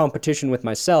like a competition with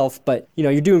myself, but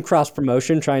you're doing cross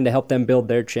promotion, trying to help them build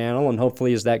their channel, and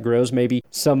hopefully as that grows, maybe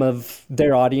some of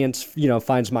their audience,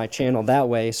 finds my channel that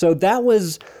way. So that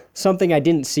was something I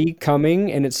didn't see coming,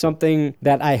 and it's something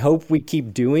that I hope we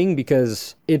keep doing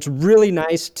because it's really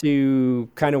nice to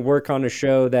kind of work on a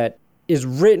show that is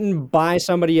written by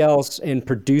somebody else and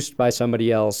produced by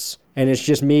somebody else, and it's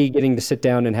just me getting to sit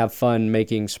down and have fun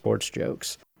making sports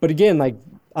jokes. But again, like,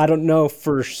 I don't know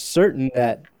for certain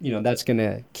that, that's going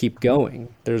to keep going.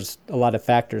 There's a lot of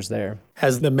factors there.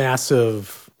 Has the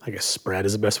massive, I guess spread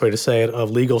is the best way to say it,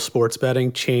 of legal sports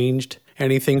betting changed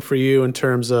anything for you in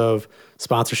terms of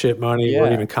sponsorship money or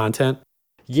even content?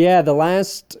 Yeah, the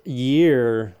last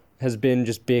year has been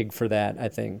just big for that, I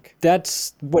think.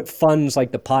 That's what funds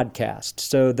like the podcast.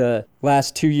 So the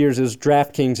last 2 years is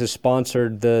DraftKings has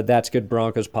sponsored the That's Good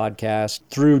Broncos podcast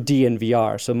through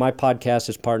DNVR. So my podcast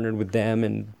is partnered with them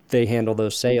and they handle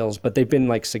those sales, but they've been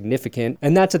like significant.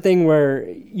 And that's a thing where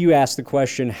you ask the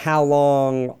question, how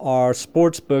long are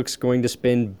sports books going to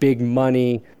spend big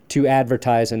money to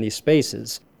advertise in these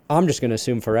spaces? I'm just going to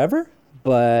assume forever,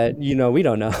 but we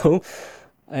don't know.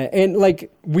 And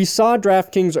like we saw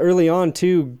DraftKings early on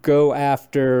too go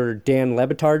after Dan Le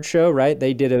Batard's show, right?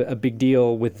 They did a big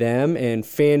deal with them, and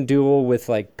FanDuel with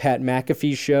like Pat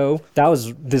McAfee's show. That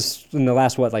was this in the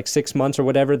last, 6 months or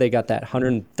whatever. They got that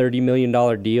 $130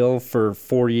 million deal for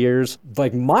 4 years.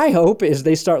 Like my hope is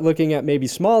they start looking at maybe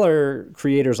smaller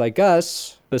creators like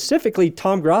us, specifically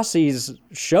Tom Grossi's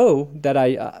show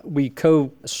that we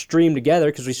co-stream together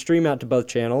because we stream out to both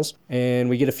channels, and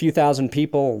we get a few thousand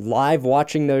people live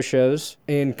watching those shows,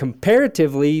 and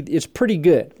comparatively it's pretty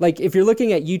good. Like if you're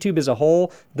looking at YouTube as a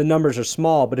whole, the numbers are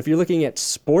small, but if you're looking at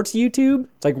sports YouTube,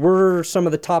 it's like we're some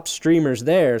of the top streamers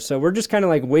there. So we're just kind of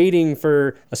like waiting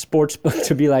for a sports book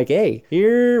to be like, hey,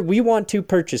 here we want to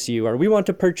purchase you, or we want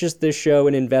to purchase this show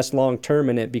and invest long term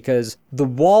in it, because the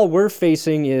wall we're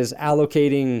facing is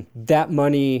allocating that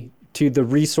money to the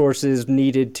resources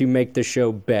needed to make the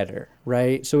show better,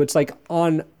 right? So it's like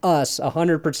on us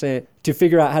 100% to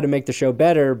figure out how to make the show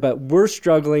better, but we're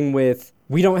struggling with,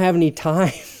 we don't have any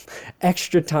time,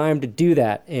 extra time to do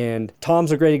that. And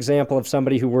Tom's a great example of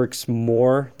somebody who works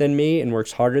more than me and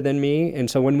works harder than me. And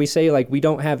so when we say like we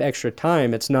don't have extra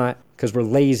time, it's not because we're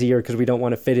lazy or because we don't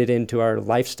want to fit it into our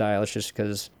lifestyle. It's just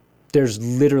because there's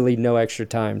literally no extra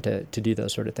time to do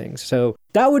those sort of things. So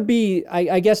that would be,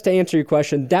 I guess to answer your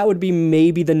question, that would be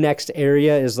maybe the next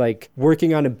area is like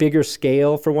working on a bigger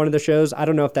scale for one of the shows. I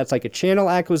don't know if that's like a channel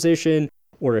acquisition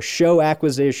or a show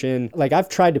acquisition. Like I've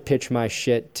tried to pitch my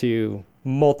shit to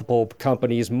multiple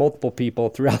companies, multiple people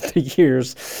throughout the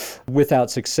years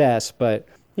without success, but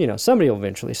somebody will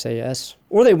eventually say yes,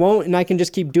 or they won't, and I can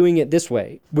just keep doing it this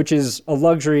way, which is a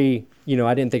luxury,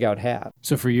 I didn't think I would have.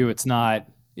 So for you, it's not,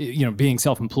 being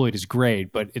self-employed is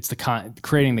great, but it's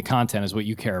creating the content is what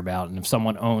you care about. And if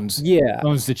someone owns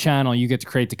the channel, you get to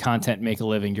create the content, make a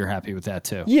living. You're happy with that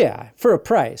too. Yeah. For a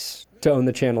price to own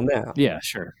the channel now. Yeah,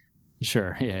 sure.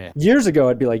 Yeah. Years ago,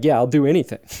 I'd be like, yeah, I'll do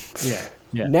anything.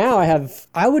 Yeah. Now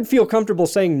I would feel comfortable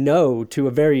saying no to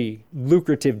a very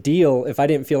lucrative deal if I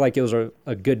didn't feel like it was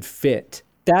a good fit.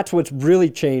 That's what's really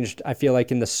changed, I feel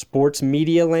like, in the sports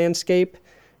media landscape,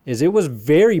 is it was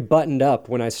very buttoned up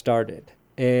when I started.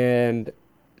 And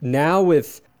now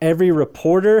with every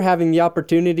reporter having the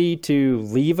opportunity to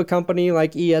leave a company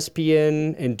like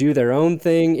ESPN and do their own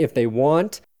thing if they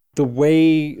want, the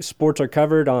way sports are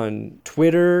covered on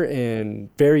Twitter and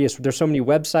there's so many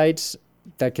websites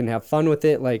that can have fun with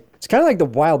it. Like it's kind of like the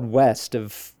Wild West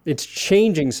of, it's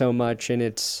changing so much, and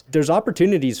there's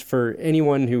opportunities for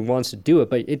anyone who wants to do it,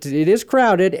 but it is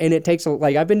crowded, and it takes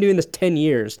I've been doing this 10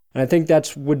 years, and I think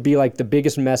would be like the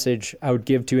biggest message I would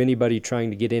give to anybody trying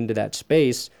to get into that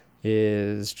space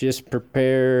is just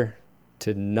prepare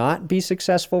to not be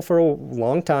successful for a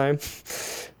long time,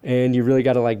 and you really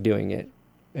got to like doing it.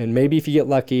 And maybe if you get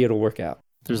lucky, it'll work out.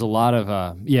 There's a lot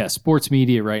of, sports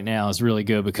media right now is really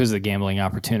good because of the gambling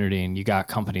opportunity. And you got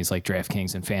companies like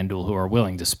DraftKings and FanDuel who are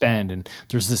willing to spend. And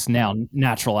there's this now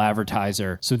natural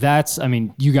advertiser. So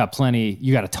you got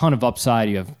a ton of upside.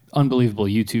 You have unbelievable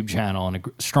YouTube channel and a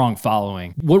strong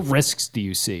following. What risks do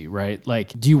you see, right?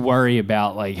 Like, do you worry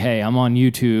about like, hey, I'm on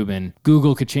YouTube and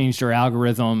Google could change their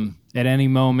algorithm at any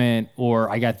moment, or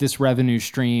I got this revenue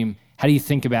stream? How do you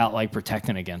think about like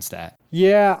protecting against that?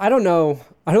 Yeah, I don't know.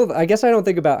 I guess I don't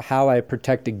think about how I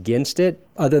protect against it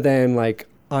other than like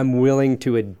I'm willing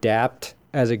to adapt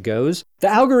as it goes. The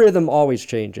algorithm always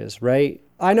changes, right?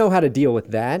 I know how to deal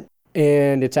with that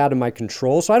and it's out of my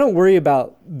control. So I don't worry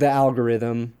about the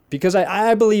algorithm because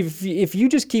I believe if you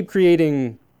just keep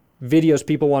creating videos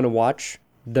people want to watch,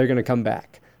 they're going to come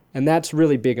back. And that's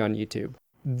really big on YouTube.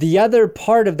 The other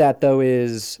part of that though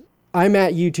is I'm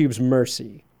at YouTube's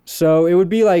mercy. So it would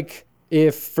be like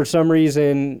if for some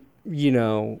reason,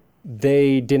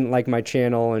 they didn't like my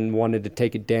channel and wanted to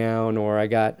take it down, or I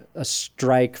got a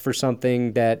strike for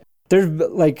something that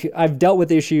I've dealt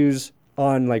with issues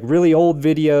on like really old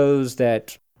videos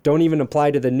that don't even apply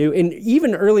to the new. And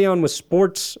even early on with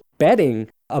sports betting,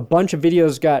 a bunch of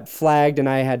videos got flagged and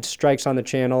I had strikes on the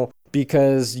channel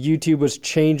because YouTube was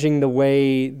changing the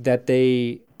way that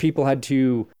the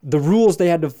rules they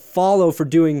had to follow for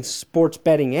doing sports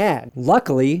betting ad.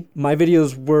 Luckily, my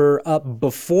videos were up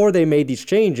before they made these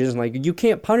changes. Like, you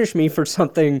can't punish me for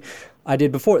something I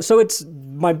did before. So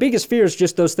my biggest fear is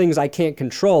just those things I can't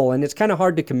control. And it's kind of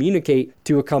hard to communicate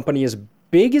to a company as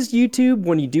big as YouTube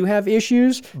when you do have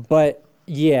issues. But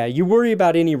yeah, you worry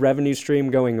about any revenue stream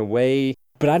going away.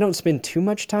 But I don't spend too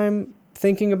much time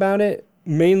thinking about it,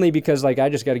 mainly because I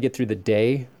just got to get through the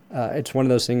day. It's one of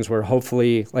those things where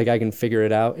hopefully I can figure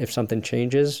it out if something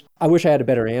changes. I wish I had a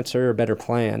better answer or a better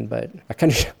plan, but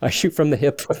I shoot from the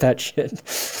hip with that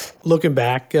shit. Looking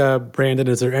back, Brandon,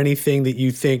 is there anything that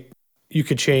you think you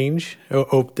could change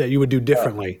or that you would do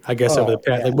differently, over the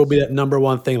past? What would be that number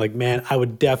one thing? Like, man, I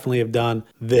would definitely have done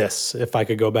this if I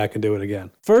could go back and do it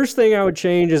again. First thing I would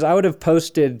change is I would have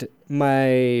posted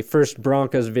my first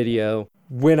Broncos video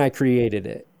when I created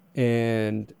it.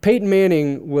 And Peyton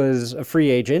Manning was a free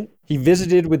agent. He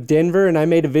visited with Denver, and I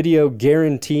made a video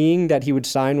guaranteeing that he would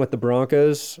sign with the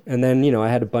Broncos. And then, I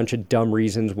had a bunch of dumb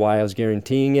reasons why I was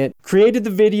guaranteeing it. Created the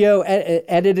video,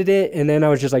 edited it, and then I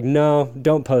was just like, no,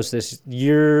 don't post this.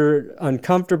 You're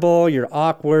uncomfortable, you're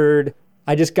awkward.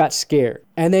 I just got scared.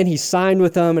 And then he signed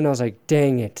with them, and I was like,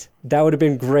 dang it, that would have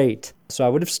been great. So I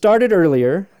would have started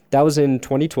earlier. That was in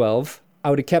 2012. I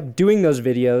would have kept doing those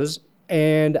videos,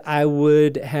 and I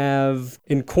would have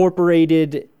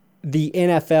incorporated the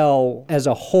NFL as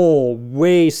a whole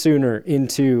way sooner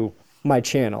into my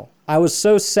channel. I was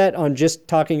so set on just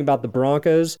talking about the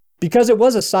Broncos because it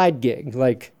was a side gig.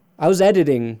 I was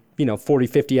editing, 40,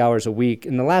 50 hours a week,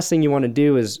 and the last thing you want to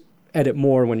do is edit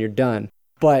more when you're done.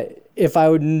 But if I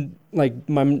would,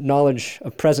 my knowledge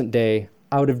of present day,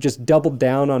 I would have just doubled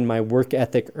down on my work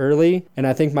ethic early, and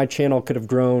I think my channel could have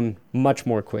grown much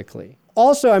more quickly.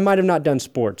 Also, I might have not done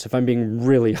sports, if I'm being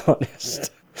really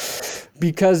honest,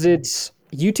 because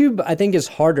YouTube, I think, is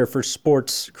harder for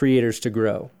sports creators to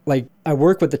grow. I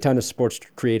work with a ton of sports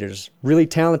creators, really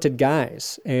talented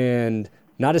guys, and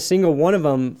not a single one of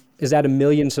them is at 1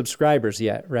 million subscribers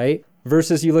yet, right?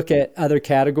 Versus you look at other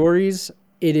categories,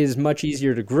 it is much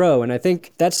easier to grow. And I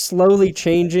think that's slowly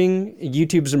changing.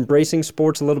 YouTube's embracing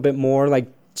sports a little bit more.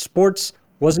 Sports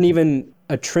wasn't even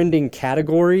a trending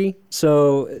category,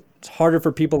 so it's harder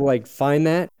for people to find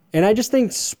that. And I just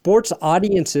think sports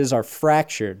audiences are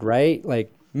fractured, right?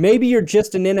 Maybe you're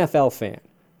just an NFL fan.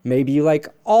 Maybe you like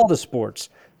all the sports.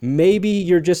 Maybe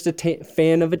you're just a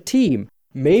fan of a team.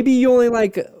 Maybe you only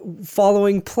like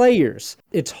following players.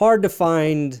 It's hard to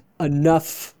find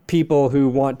enough people who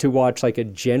want to watch a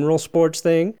general sports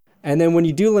thing. And then when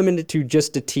you do limit it to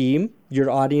just a team, your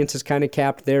audience is kind of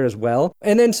capped there as well.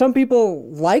 And then some people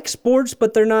like sports,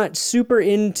 but they're not super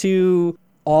into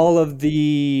all of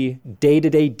the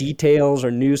day-to-day details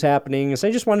or news happenings.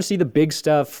 They just want to see the big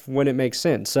stuff when it makes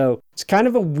sense. So it's kind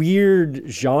of a weird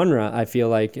genre, I feel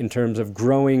like, in terms of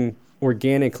growing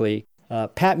organically.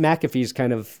 Pat McAfee's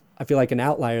kind of, I feel like, an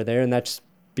outlier there, and that's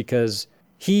because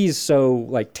he's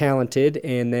so talented,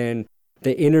 and then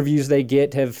the interviews they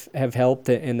get have helped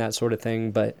and that sort of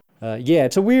thing. But yeah,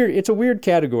 it's a weird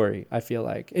category, I feel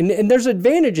like. And there's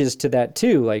advantages to that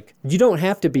too. You don't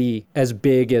have to be as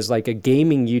big as a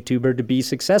gaming YouTuber to be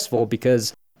successful,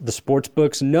 because the sports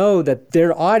books know that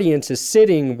their audience is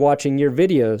sitting watching your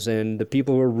videos, and the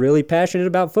people who are really passionate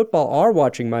about football are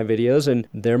watching my videos, and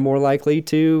they're more likely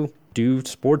to do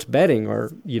sports betting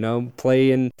or,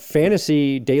 play in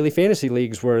daily fantasy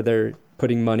leagues where they're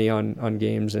putting money on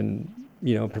games and,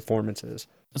 performances.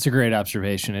 That's a great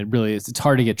observation. It really is. It's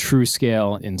hard to get true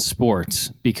scale in sports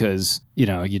because,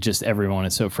 everyone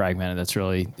is so fragmented. That's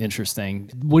really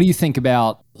interesting. What do you think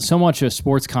about so much of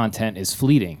sports content is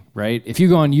fleeting, right? If you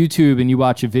go on YouTube and you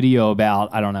watch a video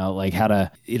about, I don't know, like how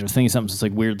to, think of something that's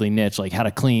like weirdly niche, like how to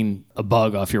clean a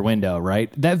bug off your window,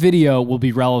 right? That video will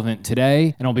be relevant today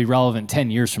and it'll be relevant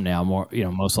 10 years from now, more,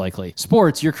 most likely.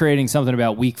 Sports, you're creating something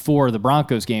about week 4 of the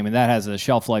Broncos game and that has a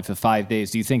shelf life of 5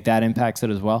 days. Do you think that impacts it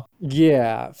as well?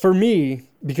 Yeah, for me,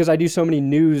 because I do so many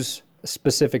news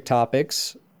specific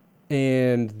topics,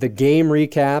 and the game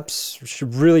recaps,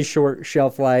 really short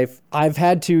shelf life. I've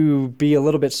had to be a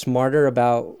little bit smarter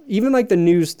about even like the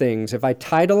news things. If I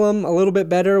title them a little bit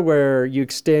better, where you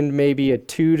extend maybe a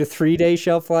 2 to 3 day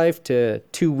shelf life to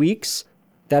 2 weeks,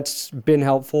 that's been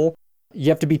helpful. You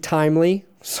have to be timely.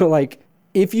 So like,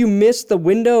 if you miss the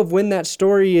window of when that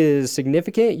story is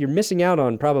significant, you're missing out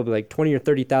on probably like 20 or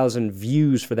 30,000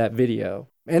 views for that video.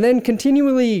 And then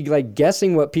continually like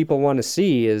guessing what people want to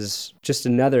see is just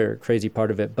another crazy part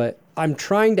of it. But I'm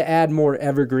trying to add more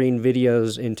evergreen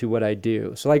videos into what I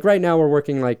do. So like right now we're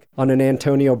working like on an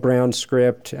Antonio Brown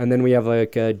script, and then we have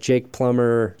like a Jake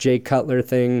Plummer, Jay Cutler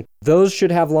thing. Those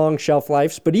should have long shelf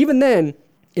lives. But even then,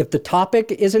 if the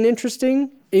topic isn't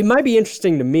interesting, it might be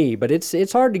interesting to me, but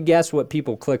it's hard to guess what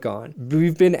people click on.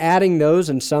 We've been adding those,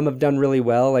 and some have done really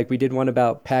well. Like we did one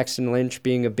about Paxton Lynch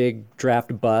being a big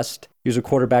draft bust. He was a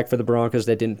quarterback for the Broncos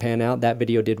that didn't pan out. That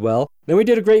video did well. Then we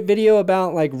did a great video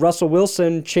about like Russell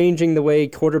Wilson changing the way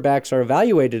quarterbacks are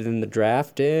evaluated in the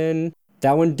draft, and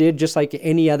that one did just like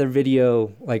any other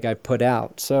video like I put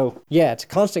out. So yeah, it's a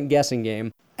constant guessing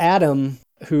game. Adam,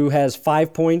 who has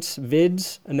 5 Points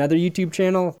Vids, another YouTube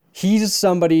channel, he's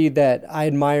somebody that I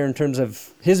admire in terms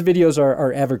of his videos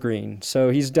are evergreen. So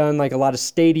he's done like a lot of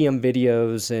stadium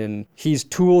videos, and he's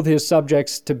tooled his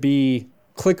subjects to be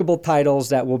clickable titles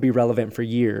that will be relevant for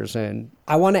years. And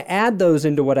I want to add those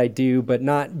into what I do, but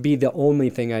not be the only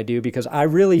thing I do, because I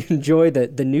really enjoy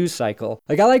the news cycle.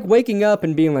 Like I like waking up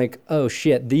and being like, oh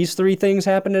shit, these 3 things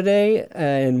happened today,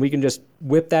 and we can just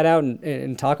whip that out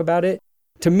and talk about it.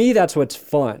 To me, that's what's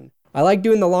fun. I like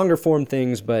doing the longer form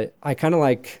things, but I kind of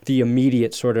like the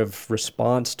immediate sort of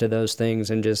response to those things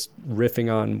and just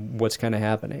riffing on what's kind of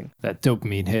happening. That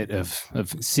dopamine hit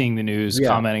of seeing the news,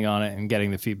 commenting on it, and getting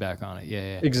the feedback on it.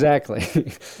 Yeah. Exactly.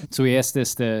 So we asked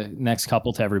this the next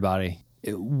couple to everybody.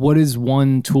 What is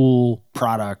one tool,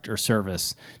 product, or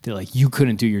service that like you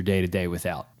couldn't do your day-to-day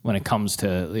without when it comes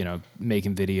to,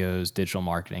 making videos, digital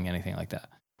marketing, anything like that?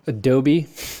 Adobe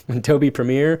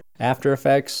Premiere, After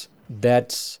Effects,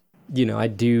 that's, I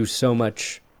do so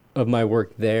much of my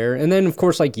work there. And then, of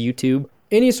course, like YouTube.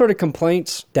 Any sort of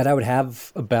complaints that I would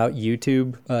have about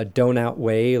YouTube don't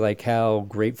outweigh like how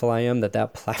grateful I am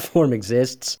that platform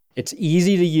exists. It's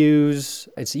easy to use.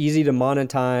 It's easy to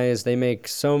monetize. They make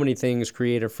so many things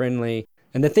creator friendly.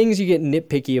 And the things you get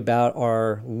nitpicky about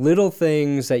are little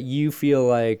things that you feel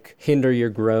like hinder your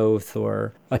growth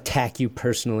or attack you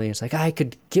personally. It's like, I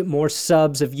could get more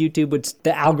subs if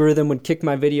the algorithm would kick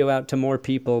my video out to more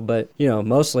people. But,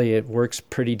 mostly it works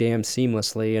pretty damn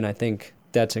seamlessly. And I think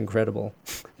that's incredible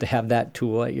to have that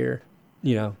tool at your,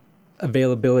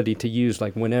 availability to use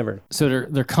like whenever. So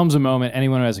there comes a moment,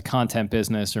 anyone who has a content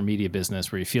business or media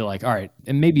business, where you feel like, all right,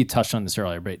 and maybe you touched on this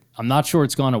earlier, but I'm not sure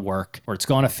it's going to work, or it's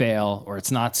going to fail, or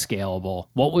it's not scalable.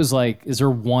 What was like, is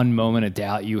there one moment of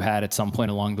doubt you had at some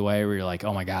point along the way where you're like,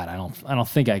 oh my God, I don't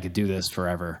think I could do this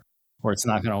forever, or it's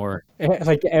not going to work?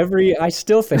 Like I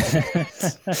still think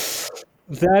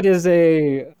that is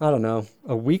a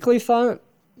weekly thought,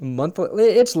 monthly.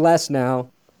 It's less now.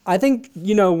 I think,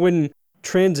 when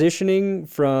transitioning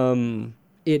from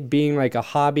it being like a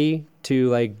hobby to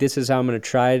like, this is how I'm going to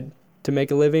try to make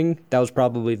a living, that was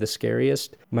probably the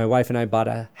scariest. My wife and I bought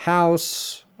a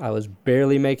house. I was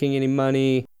barely making any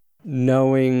money.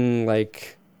 Knowing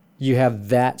like you have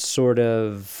that sort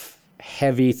of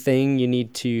heavy thing you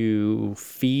need to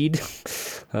feed,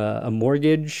 a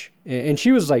mortgage. And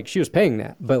she was paying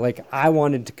that, but like I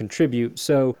wanted to contribute.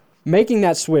 So making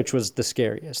that switch was the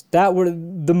scariest. That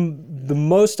would the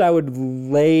most I would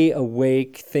lay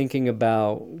awake thinking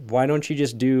about, why don't you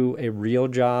just do a real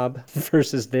job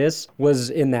versus this, was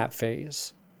in that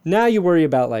phase. Now you worry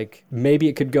about like, maybe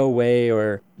it could go away,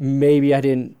 or maybe I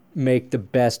didn't make the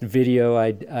best video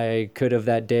I could have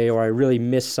that day, or I really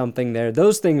missed something there.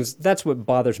 Those things, that's what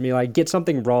bothers me. Like, get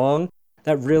something wrong,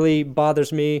 that really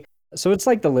bothers me. So it's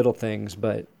like the little things,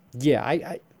 but yeah,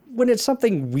 I when it's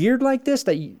something weird like this,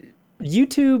 that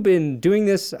YouTube and doing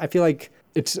this, I feel like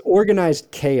it's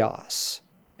organized chaos.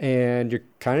 And you're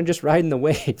kind of just riding the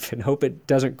wave and hope it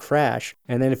doesn't crash.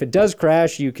 And then if it does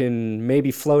crash, you can maybe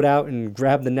float out and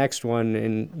grab the next one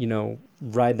and,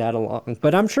 ride that along.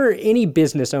 But I'm sure any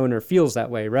business owner feels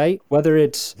that way, right? Whether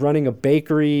it's running a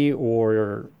bakery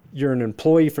or you're an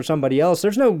employee for somebody else,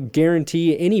 there's no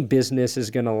guarantee any business is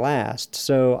going to last.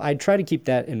 So I try to keep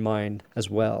that in mind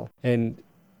as well. And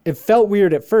it felt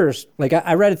weird at first. Like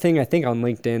I read a thing, I think on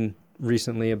LinkedIn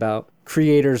recently about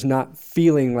creators not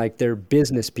feeling like they're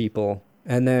business people.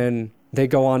 And then they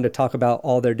go on to talk about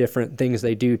all their different things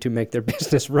they do to make their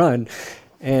business run.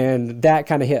 And that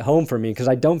kind of hit home for me because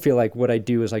I don't feel like what I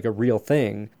do is like a real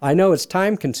thing. I know it's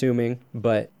time consuming,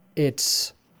 but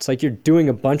it's like you're doing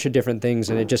a bunch of different things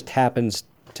and it just happens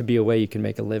to be a way you can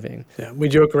make a living. Yeah, we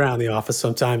joke around in the office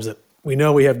sometimes that we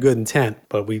know we have good intent,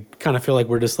 but we kind of feel like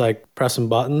we're just like pressing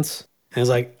buttons. And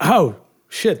it's like, oh,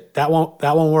 shit, that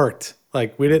one worked.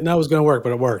 Like we didn't know it was going to work,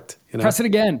 but it worked. Press it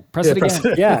again. Press it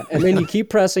again. Yeah. And then you keep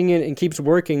pressing it and keeps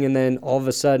working. And then all of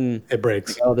a sudden it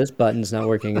breaks. Oh, this button's not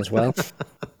working as well.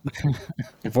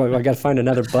 Boy, I got to find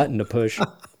another button to push.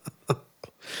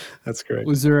 That's great.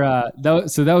 Was there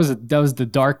that was the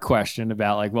dark question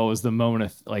about like what was the moment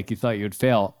of like you thought you would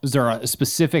fail? Was there a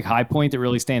specific high point that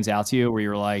really stands out to you where you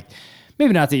were like,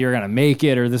 maybe not that you're going to make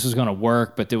it or this was going to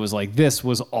work, but it was like, this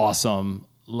was awesome.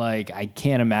 Like I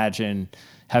can't imagine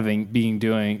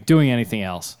doing anything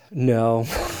else. No,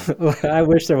 I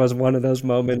wish there was one of those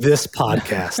moments. This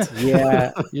podcast.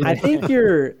 Yeah. I think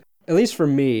at least for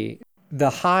me, the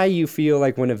high you feel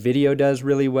like when a video does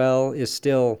really well is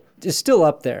still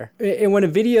up there. And when a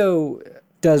video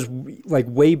does like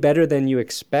way better than you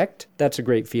expect, that's a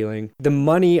great feeling. The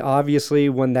money, obviously,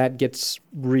 when that gets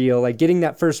real, like getting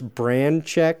that first brand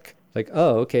check, like,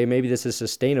 oh, okay, maybe this is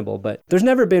sustainable. But there's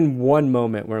never been one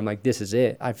moment where I'm like, this is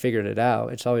it. I figured it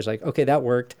out. It's always like, okay, that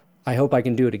worked. I hope I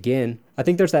can do it again. I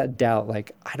think there's that doubt,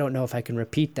 like, I don't know if I can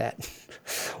repeat that.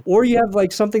 Or you have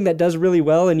like something that does really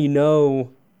well and you're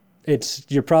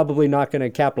probably not going to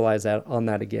capitalize on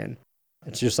that again.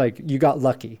 It's just like you got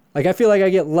lucky. Like I feel like I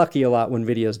get lucky a lot when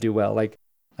videos do well. Like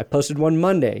I posted one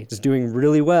Monday, it's doing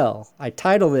really well. I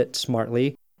titled it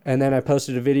smartly, and then I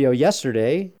posted a video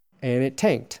yesterday and it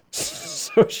tanked.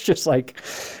 So it's just like,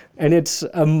 and it's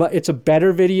a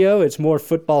better video. It's more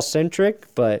football centric,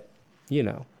 but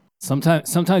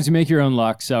Sometimes you make your own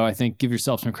luck. So I think give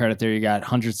yourself some credit there. You got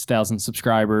hundreds of thousands of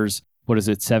subscribers. What is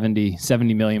it? 70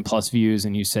 million plus views.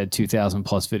 And you said 2,000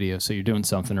 plus videos. So you're doing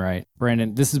something right.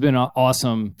 Brandon, this has been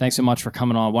awesome. Thanks so much for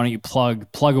coming on. Why don't you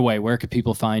plug away? Where could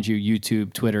people find you?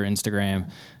 YouTube, Twitter, Instagram,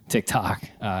 TikTok,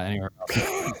 anywhere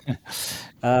else?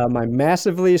 My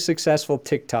massively successful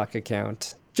TikTok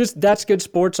account. Just That's Good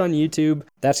Sports on YouTube.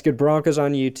 That's Good Broncos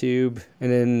on YouTube. And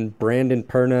then Brandon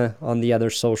Perna on the other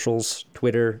socials,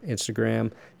 Twitter,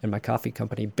 Instagram, and my coffee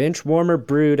company,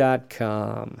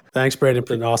 benchwarmerbrew.com. Thanks, Brandon. It's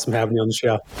been awesome having you on the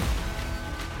show.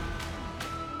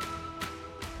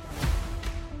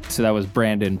 So that was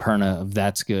Brandon Perna of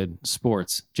That's Good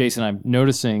Sports. Jason, I'm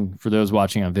noticing for those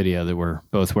watching on video that we're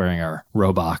both wearing our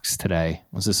Roblox today.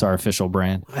 Was this our official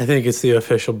brand? I think it's the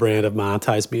official brand of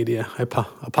Monetized Media.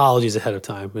 Apologies ahead of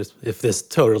time if this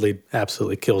totally,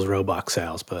 absolutely kills Roblox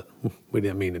sales, but we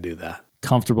didn't mean to do that.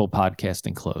 Comfortable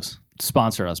podcasting close.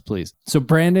 Sponsor us, please. So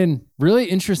Brandon, really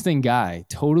interesting guy.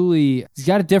 Totally, he's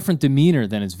got a different demeanor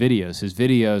than his videos. His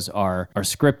videos are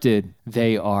scripted.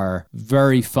 They are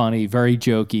very funny, very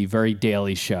jokey, very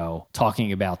daily show,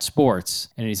 talking about sports.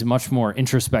 And he's a much more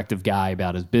introspective guy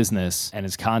about his business and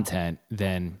his content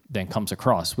than comes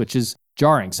across, which is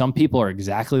jarring. Some people are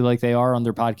exactly like they are on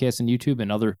their podcast and YouTube,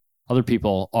 and other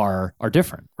people are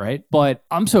different, right? But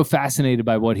I'm so fascinated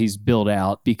by what he's built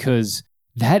out because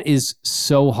that is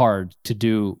so hard to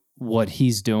do what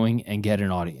he's doing and get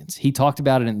an audience. He talked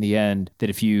about it in the end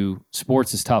that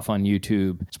sports is tough on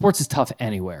YouTube. Sports is tough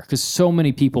anywhere because so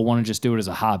many people want to just do it as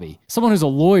a hobby. Someone who's a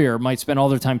lawyer might spend all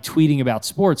their time tweeting about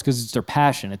sports because it's their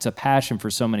passion. It's a passion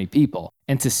for so many people.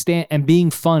 And to stand and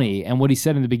being funny and what he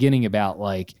said in the beginning about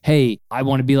like, hey, I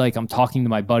want to be like I'm talking to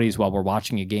my buddies while we're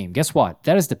watching a game. Guess what?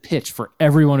 That is the pitch for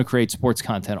everyone who creates sports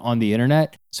content on the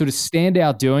internet. So to stand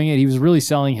out doing it, he was really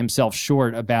selling himself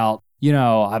short about,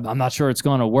 I'm not sure it's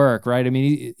going to work, right? I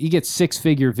mean, he gets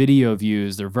 6-figure video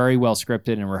views. They're very well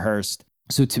scripted and rehearsed.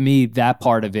 So to me, that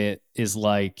part of it is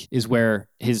where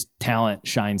his talent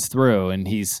shines through.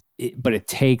 But it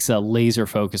takes a laser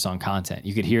focus on content.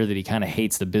 You could hear that he kind of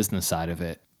hates the business side of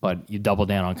it, but you double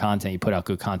down on content, you put out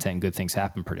good content and good things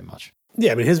happen pretty much.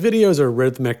 Yeah, I mean, his videos are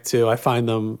rhythmic too. I find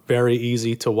them very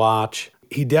easy to watch.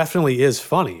 He definitely is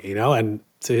funny, and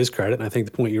to his credit, and I think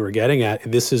the point you were getting at,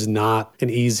 this is not an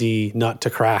easy nut to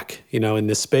crack, in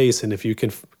this space. And if you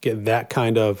can get that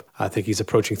kind of, I think he's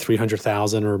approaching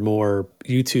 300,000 or more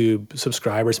YouTube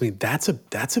subscribers. I mean, that's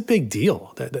a big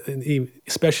deal.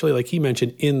 Especially like he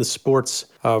mentioned in the sports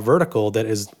vertical that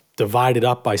is divided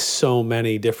up by so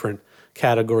many different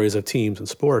categories of teams and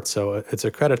sports. So it's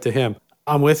a credit to him.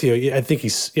 I'm with you. I think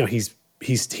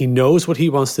he knows what he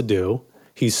wants to do.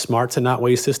 He's smart to not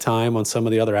waste his time on some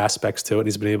of the other aspects to it.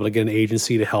 He's been able to get an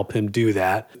agency to help him do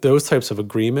that. Those types of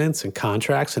agreements and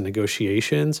contracts and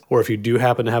negotiations, or if you do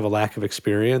happen to have a lack of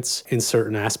experience in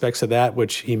certain aspects of that,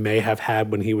 which he may have had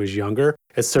when he was younger,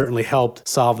 it certainly helped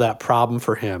solve that problem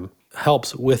for him.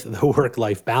 Helps with the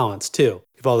work-life balance too.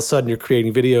 If all of a sudden you're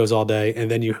creating videos all day and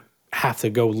then you have to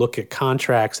go look at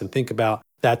contracts and think about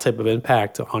that type of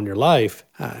impact on your life,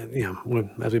 as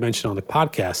we mentioned on the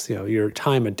podcast, your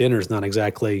time at dinner is not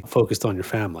exactly focused on your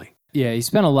family. Yeah, he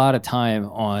spent a lot of time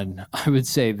on, I would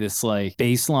say, this like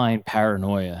baseline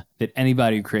paranoia that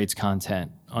anybody who creates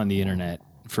content on the internet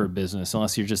for a business,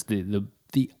 unless you're just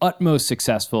the utmost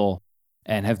successful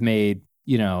and have made,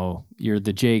 you're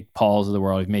the Jake Pauls of the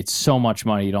world. You've made so much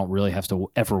money, you don't really have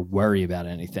to ever worry about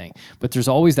anything. But there's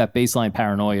always that baseline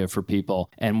paranoia for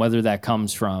people. And whether that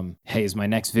comes from, hey, is my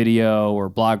next video or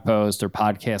blog post or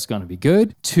podcast going to be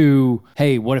good? To,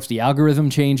 hey, what if the algorithm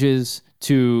changes?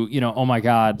 To, oh my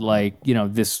God,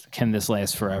 can this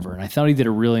last forever? And I thought he did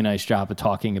a really nice job of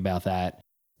talking about that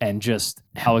and just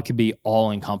how it could be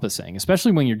all encompassing,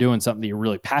 especially when you're doing something that you're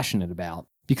really passionate about.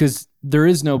 Because there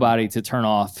is nobody to turn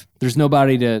off. There's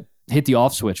nobody to hit the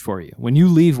off switch for you. When you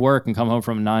leave work and come home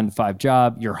from a 9-to-5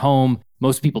 job, you're home.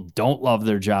 Most people don't love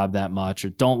their job that much or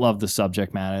don't love the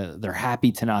subject matter. They're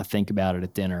happy to not think about it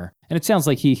at dinner. And it sounds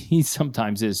like he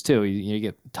sometimes is too. You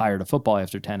get tired of football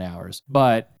after 10 hours.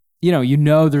 But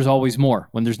there's always more.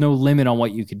 When there's no limit on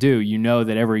what you could do,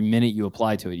 that every minute you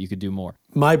apply to it, you could do more.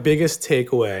 My biggest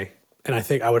takeaway, and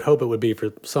I would hope it would be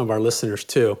for some of our listeners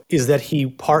too, is that he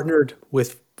partnered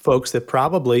with folks that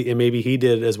probably, and maybe he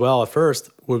did as well at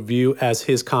first, would view as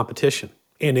his competition.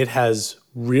 And it has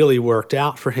really worked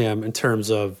out for him in terms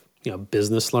of,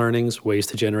 business learnings, ways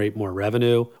to generate more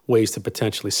revenue, ways to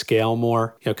potentially scale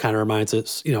more. Kind of reminds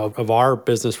us, of our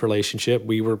business relationship.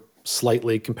 We were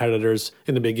slightly competitors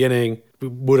in the beginning. We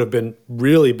would have been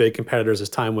really big competitors as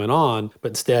time went on, but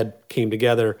instead came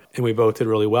together and we both did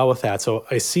really well with that. So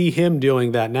I see him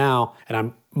doing that now.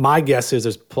 And my guess is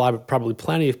there's probably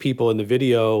plenty of people in the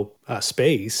video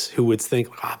space who would think,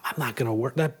 I'm not going to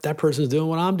work. That person's doing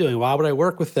what I'm doing. Why would I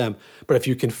work with them? But if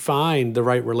you can find the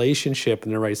right relationship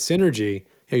and the right synergy,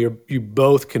 you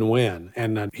both can win.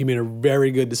 And he made a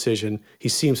very good decision. He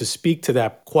seems to speak to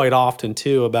that quite often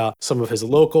too, about some of his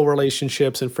local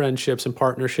relationships and friendships and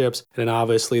partnerships, and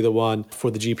obviously the one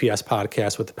for the GPS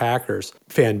podcast with the Packers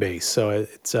fan base. So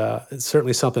it's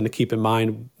certainly something to keep in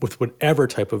mind with whatever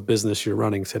type of business you're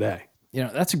running today.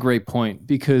 That's a great point,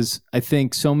 because I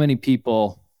think so many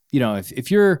people, if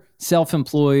you're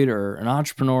self-employed or an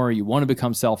entrepreneur, you want to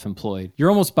become self-employed, you're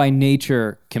almost by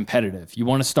nature competitive. You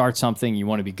want to start something, you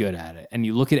want to be good at it. And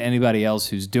you look at anybody else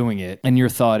who's doing it, and your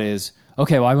thought is,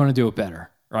 okay, well, I want to do it better,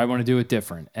 or I want to do it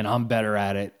different, and I'm better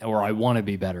at it, or I want to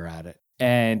be better at it.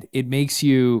 And it makes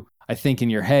you, I think in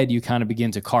your head, you kind of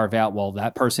begin to carve out, well,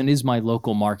 that person is my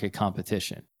local market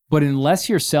competition. But unless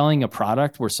you're selling a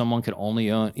product where someone could only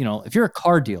own, if you're a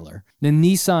car dealer, then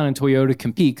Nissan and Toyota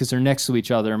compete because they're next to each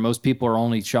other and most people are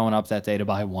only showing up that day to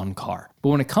buy one car. But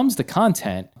when it comes to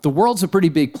content, the world's a pretty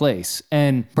big place.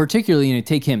 And particularly,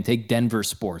 take Denver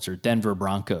Sports or Denver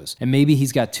Broncos. And maybe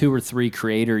he's got 2 or 3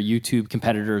 creator YouTube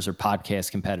competitors or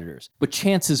podcast competitors. But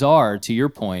chances are, to your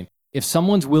point, if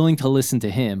someone's willing to listen to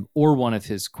him or one of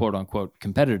his quote unquote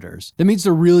competitors, that means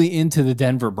they're really into the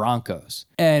Denver Broncos.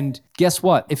 And guess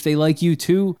what? If they like you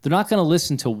too, they're not going to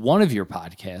listen to one of your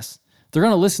podcasts. They're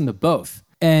going to listen to both.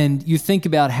 And you think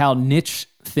about how niche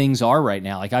things are right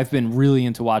now. Like I've been really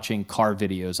into watching car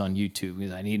videos on YouTube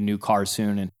because I need a new car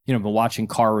soon. And, been watching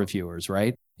car reviewers,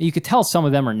 right? And you could tell some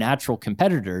of them are natural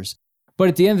competitors. But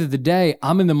at the end of the day,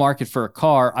 I'm in the market for a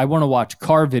car. I want to watch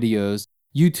car videos.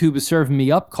 YouTube is serving me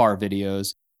up car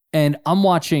videos, and I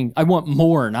want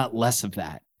more, not less of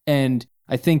that. And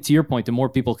I think to your point, the more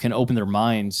people can open their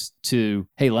minds to,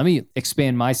 hey, let me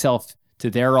expand myself to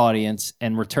their audience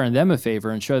and return them a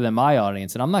favor and show them my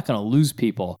audience. And I'm not going to lose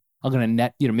people. I'm going to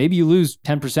net, maybe you lose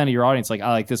 10% of your audience, like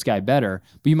I like this guy better,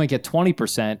 but you might get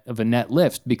 20% of a net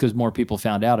lift because more people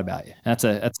found out about you. And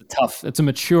it's a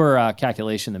mature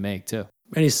calculation to make too.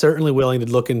 And he's certainly willing to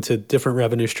look into different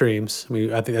revenue streams. I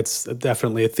mean, I think that's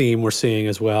definitely a theme we're seeing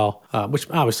as well, which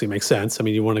obviously makes sense. I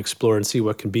mean, you want to explore and see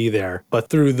what can be there. But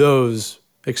through those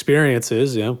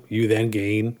experiences, you then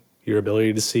gain your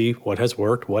ability to see what has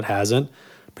worked, what hasn't,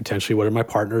 potentially what are my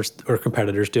partners or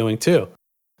competitors doing too.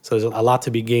 So there's a lot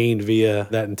to be gained via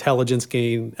that intelligence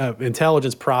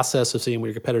process of seeing what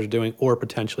your competitors are doing or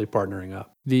potentially partnering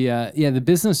up. The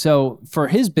business. So for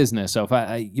his business, so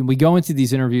if we go into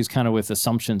these interviews kind of with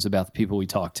assumptions about the people we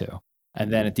talk to,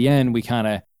 and then at the end we kind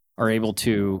of are able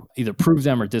to either prove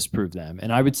them or disprove them.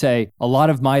 And I would say a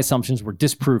lot of my assumptions were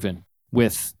disproven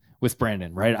with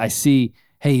Brandon, right? I see,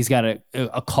 hey, he's got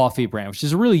a coffee brand, which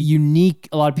is a really unique,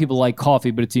 a lot of people like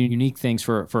coffee, but it's a unique thing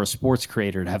for a sports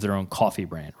creator to have their own coffee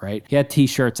brand, right? He had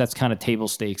t-shirts, that's kind of table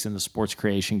stakes in the sports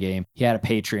creation game. He had a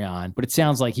Patreon, but it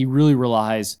sounds like he really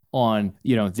relies on,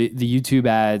 the YouTube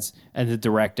ads and the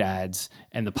direct ads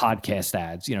and the podcast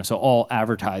ads, so all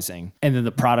advertising. And then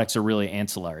the products are really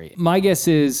ancillary. My guess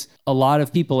is a lot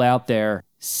of people out there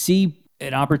see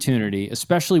an opportunity,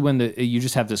 especially when you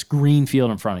just have this green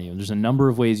field in front of you. There's a number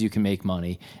of ways you can make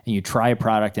money, and you try a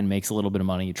product and it makes a little bit of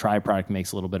money. You try a product and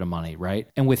makes a little bit of money, right?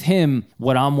 And with him,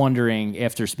 what I'm wondering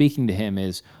after speaking to him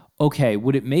is, okay,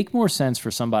 would it make more sense for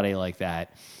somebody like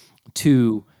that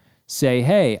to say,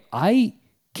 hey, I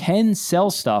can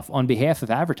sell stuff on behalf of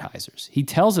advertisers? He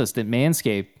tells us that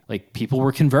Manscaped, like, people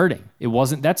were converting.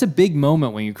 That's a big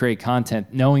moment when you create content,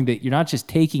 knowing that you're not just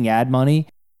taking ad money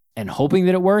and hoping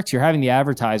that it works. You're having the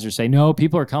advertisers say, no,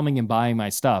 people are coming and buying my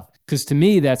stuff. Because to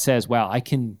me, that says, wow, I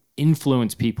can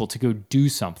influence people to go do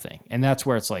something. And that's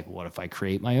where it's like, what if I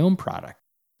create my own product?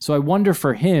 So I wonder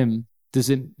for him,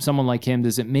 someone like him,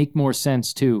 does it make more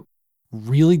sense to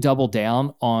really double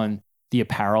down on the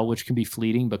apparel, which can be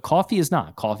fleeting, but coffee is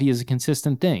not. Coffee is a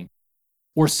consistent thing.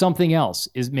 Or something else,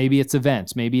 maybe it's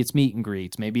events, maybe it's meet and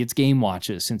greets, maybe it's game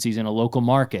watches since he's in a local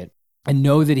market, and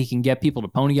know that he can get people to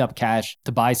pony up cash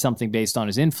to buy something based on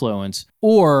his influence?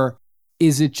 Or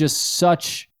is it just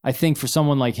such, I think for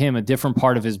someone like him, a different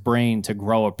part of his brain to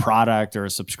grow a product or a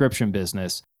subscription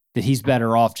business, that he's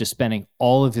better off just spending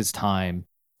all of his time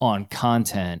on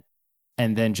content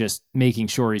and then just making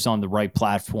sure he's on the right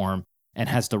platform and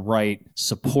has the right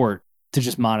support to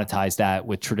just monetize that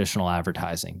with traditional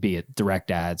advertising, be it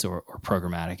direct ads or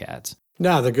programmatic ads?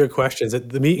 No, they're good questions.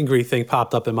 The meet and greet thing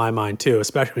popped up in my mind too,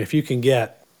 especially if you can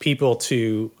get people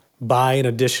to buy an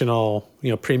additional,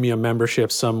 premium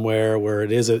membership somewhere where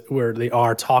where they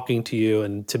are talking to you,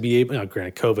 and to be able,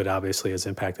 granted COVID obviously has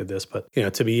impacted this, but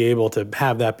to be able to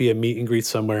have that be a meet and greet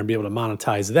somewhere and be able to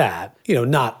monetize that,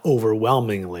 not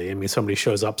overwhelmingly. I mean, somebody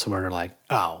shows up somewhere and they're like,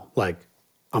 oh, like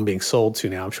I'm being sold to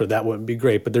now. I'm sure that wouldn't be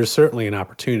great, but there's certainly an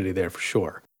opportunity there for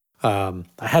sure. I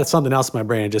had something else in my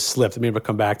brain, it just slipped. Maybe it'll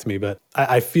come back to me, but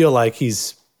I feel like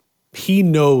he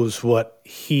knows what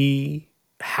he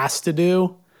has to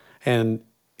do. And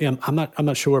I'm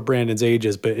not sure what Brandon's age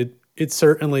is, but it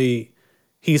certainly,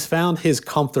 he's found his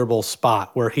comfortable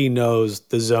spot where he knows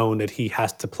the zone that he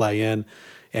has to play in.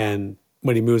 And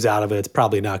when he moves out of it, it's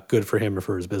probably not good for him or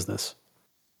for his business.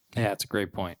 Yeah, it's a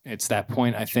great point. It's that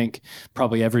point, I think,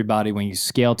 probably everybody, when you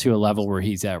scale to a level where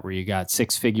he's at, where you got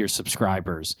 6-figure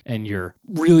subscribers and you're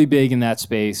really big in that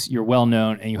space, you're well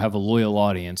known, and you have a loyal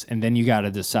audience. And then you got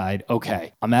to decide,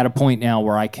 okay, I'm at a point now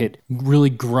where I could really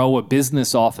grow a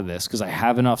business off of this because I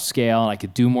have enough scale and I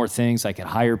could do more things. I could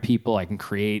hire people. I can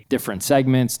create different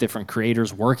segments, different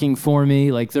creators working for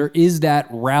me. Like, there is that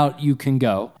route you can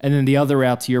go. And then the other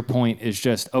route, to your point, is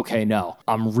just, okay, no,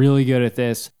 I'm really good at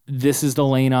this. This is the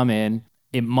lane I'm in.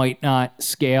 It might not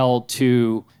scale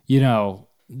to,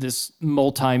 this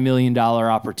multi-million-dollar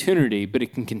opportunity, but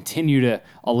it can continue to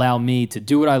allow me to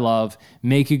do what I love,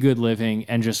 make a good living,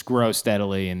 and just grow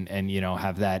steadily and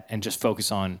have that and just focus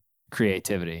on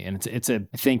creativity. And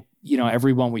I think,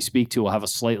 everyone we speak to will have a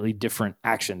slightly different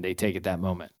action they take at that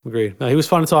moment. Agreed. No, he was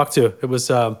fun to talk to. It was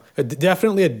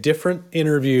definitely a different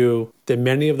interview than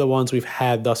many of the ones we've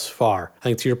had thus far. I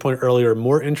think, to your point earlier,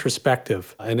 more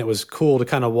introspective. And it was cool to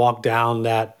kind of walk down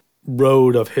that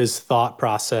road of his thought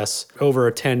process over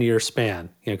a 10-year span,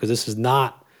 because this is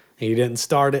not, he didn't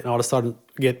start it and all of a sudden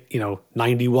get,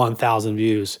 91,000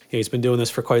 views. He's been doing this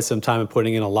for quite some time and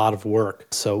putting in a lot of work.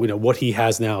 So, what he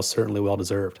has now is certainly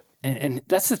well-deserved. And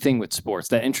that's the thing with sports,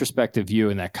 that introspective view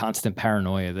and that constant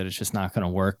paranoia that it's just not going to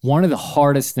work. One of the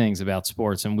hardest things about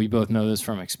sports, and we both know this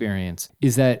from experience,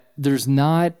 is that there's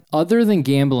not, other than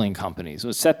gambling companies,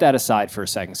 let's set that aside for a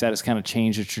second, so that has kind of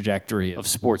changed the trajectory of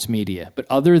sports media, but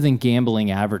other than gambling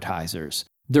advertisers,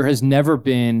 there has never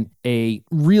been a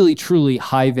really, truly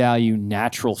high-value,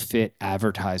 natural fit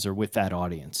advertiser with that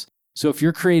audience. So if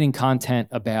you're creating content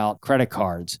about credit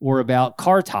cards or about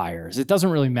car tires, it doesn't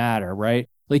really matter, right?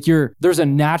 Like there's a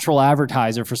natural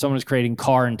advertiser for someone who's creating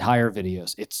car and tire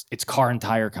videos. It's car and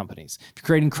tire companies. If you're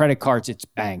creating credit cards, it's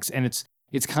banks. And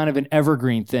It's kind of an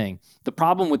evergreen thing. The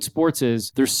problem with sports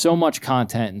is there's so much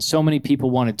content and so many people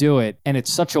want to do it, and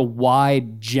it's such a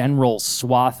wide general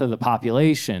swath of the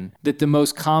population that the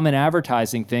most common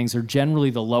advertising things are generally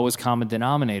the lowest common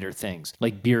denominator things,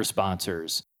 like beer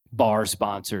sponsors, bar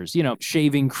sponsors,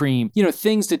 shaving cream,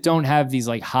 things that don't have these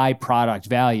like high product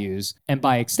values. And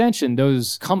by extension,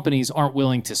 those companies aren't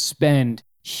willing to spend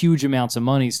huge amounts of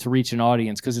monies to reach an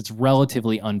audience because it's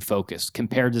relatively unfocused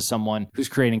compared to someone who's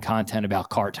creating content about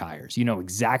car tires. You know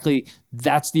exactly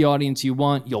that's the audience you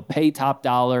want. You'll pay top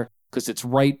dollar because it's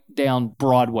right down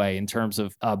Broadway in terms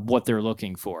of what they're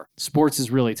looking for. Sports is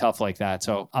really tough like that.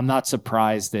 So I'm not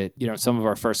surprised that, some of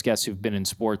our first guests who've been in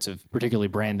sports, particularly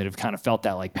Brandon, have kind of felt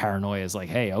that like paranoia is like,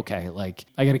 hey, okay, like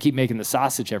I got to keep making the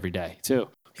sausage every day too.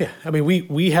 Yeah, I mean,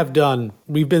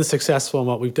 we've been successful in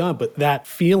what we've done, but that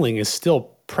feeling is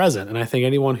still present. And I think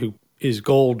anyone who is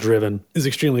goal driven is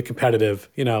extremely competitive.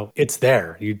 It's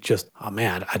there. You just, oh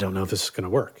man, I don't know if this is going to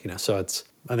work. So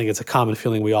I think it's a common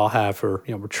feeling we all have for,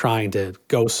 we're trying to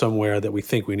go somewhere that we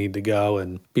think we need to go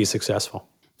and be successful.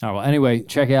 All right, well, anyway,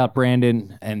 check out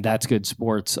Brandon and That's Good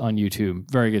Sports on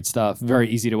YouTube. Very good stuff. Very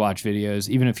easy to watch videos.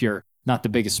 Even if you're not the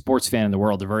biggest sports fan in the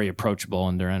world, they're very approachable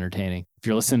and they're entertaining. If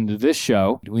you're listening to this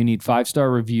show, we need 5-star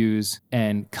reviews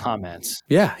and comments.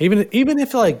 Yeah, even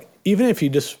if you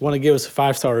just want to give us a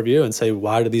 5-star review and say,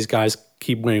 why do these guys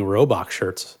keep wearing Robach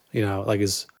shirts?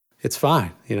 It's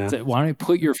fine. Why don't you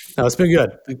put No, it's been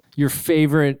good. Your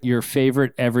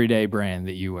favorite everyday brand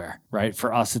that you wear, right?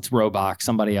 For us, it's Robach.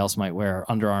 Somebody else might wear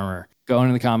Under Armour. Go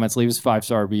into the comments, leave us a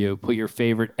 5-star review, put your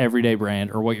favorite everyday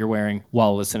brand or what you're wearing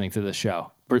while listening to the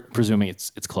show. Presuming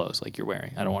it's clothes like you're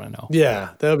wearing. I don't want to know. Yeah,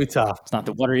 that would be tough. It's not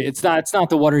the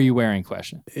what are you wearing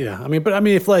question. Yeah, I mean,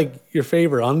 if like your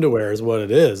favorite underwear is what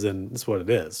it is, then it's what it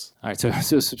is. All right, so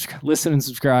listen and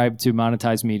subscribe to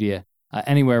Monetize Media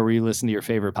anywhere where you listen to your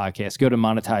favorite podcast. Go to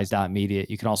monetize.media.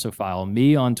 You can also follow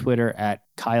me on Twitter at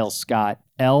Kyle Scott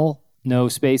L. No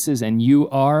spaces, and you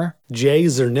are Jay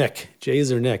Zernick,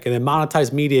 and then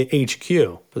Monetize Media HQ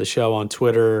for the show on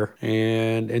Twitter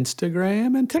and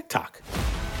Instagram and TikTok.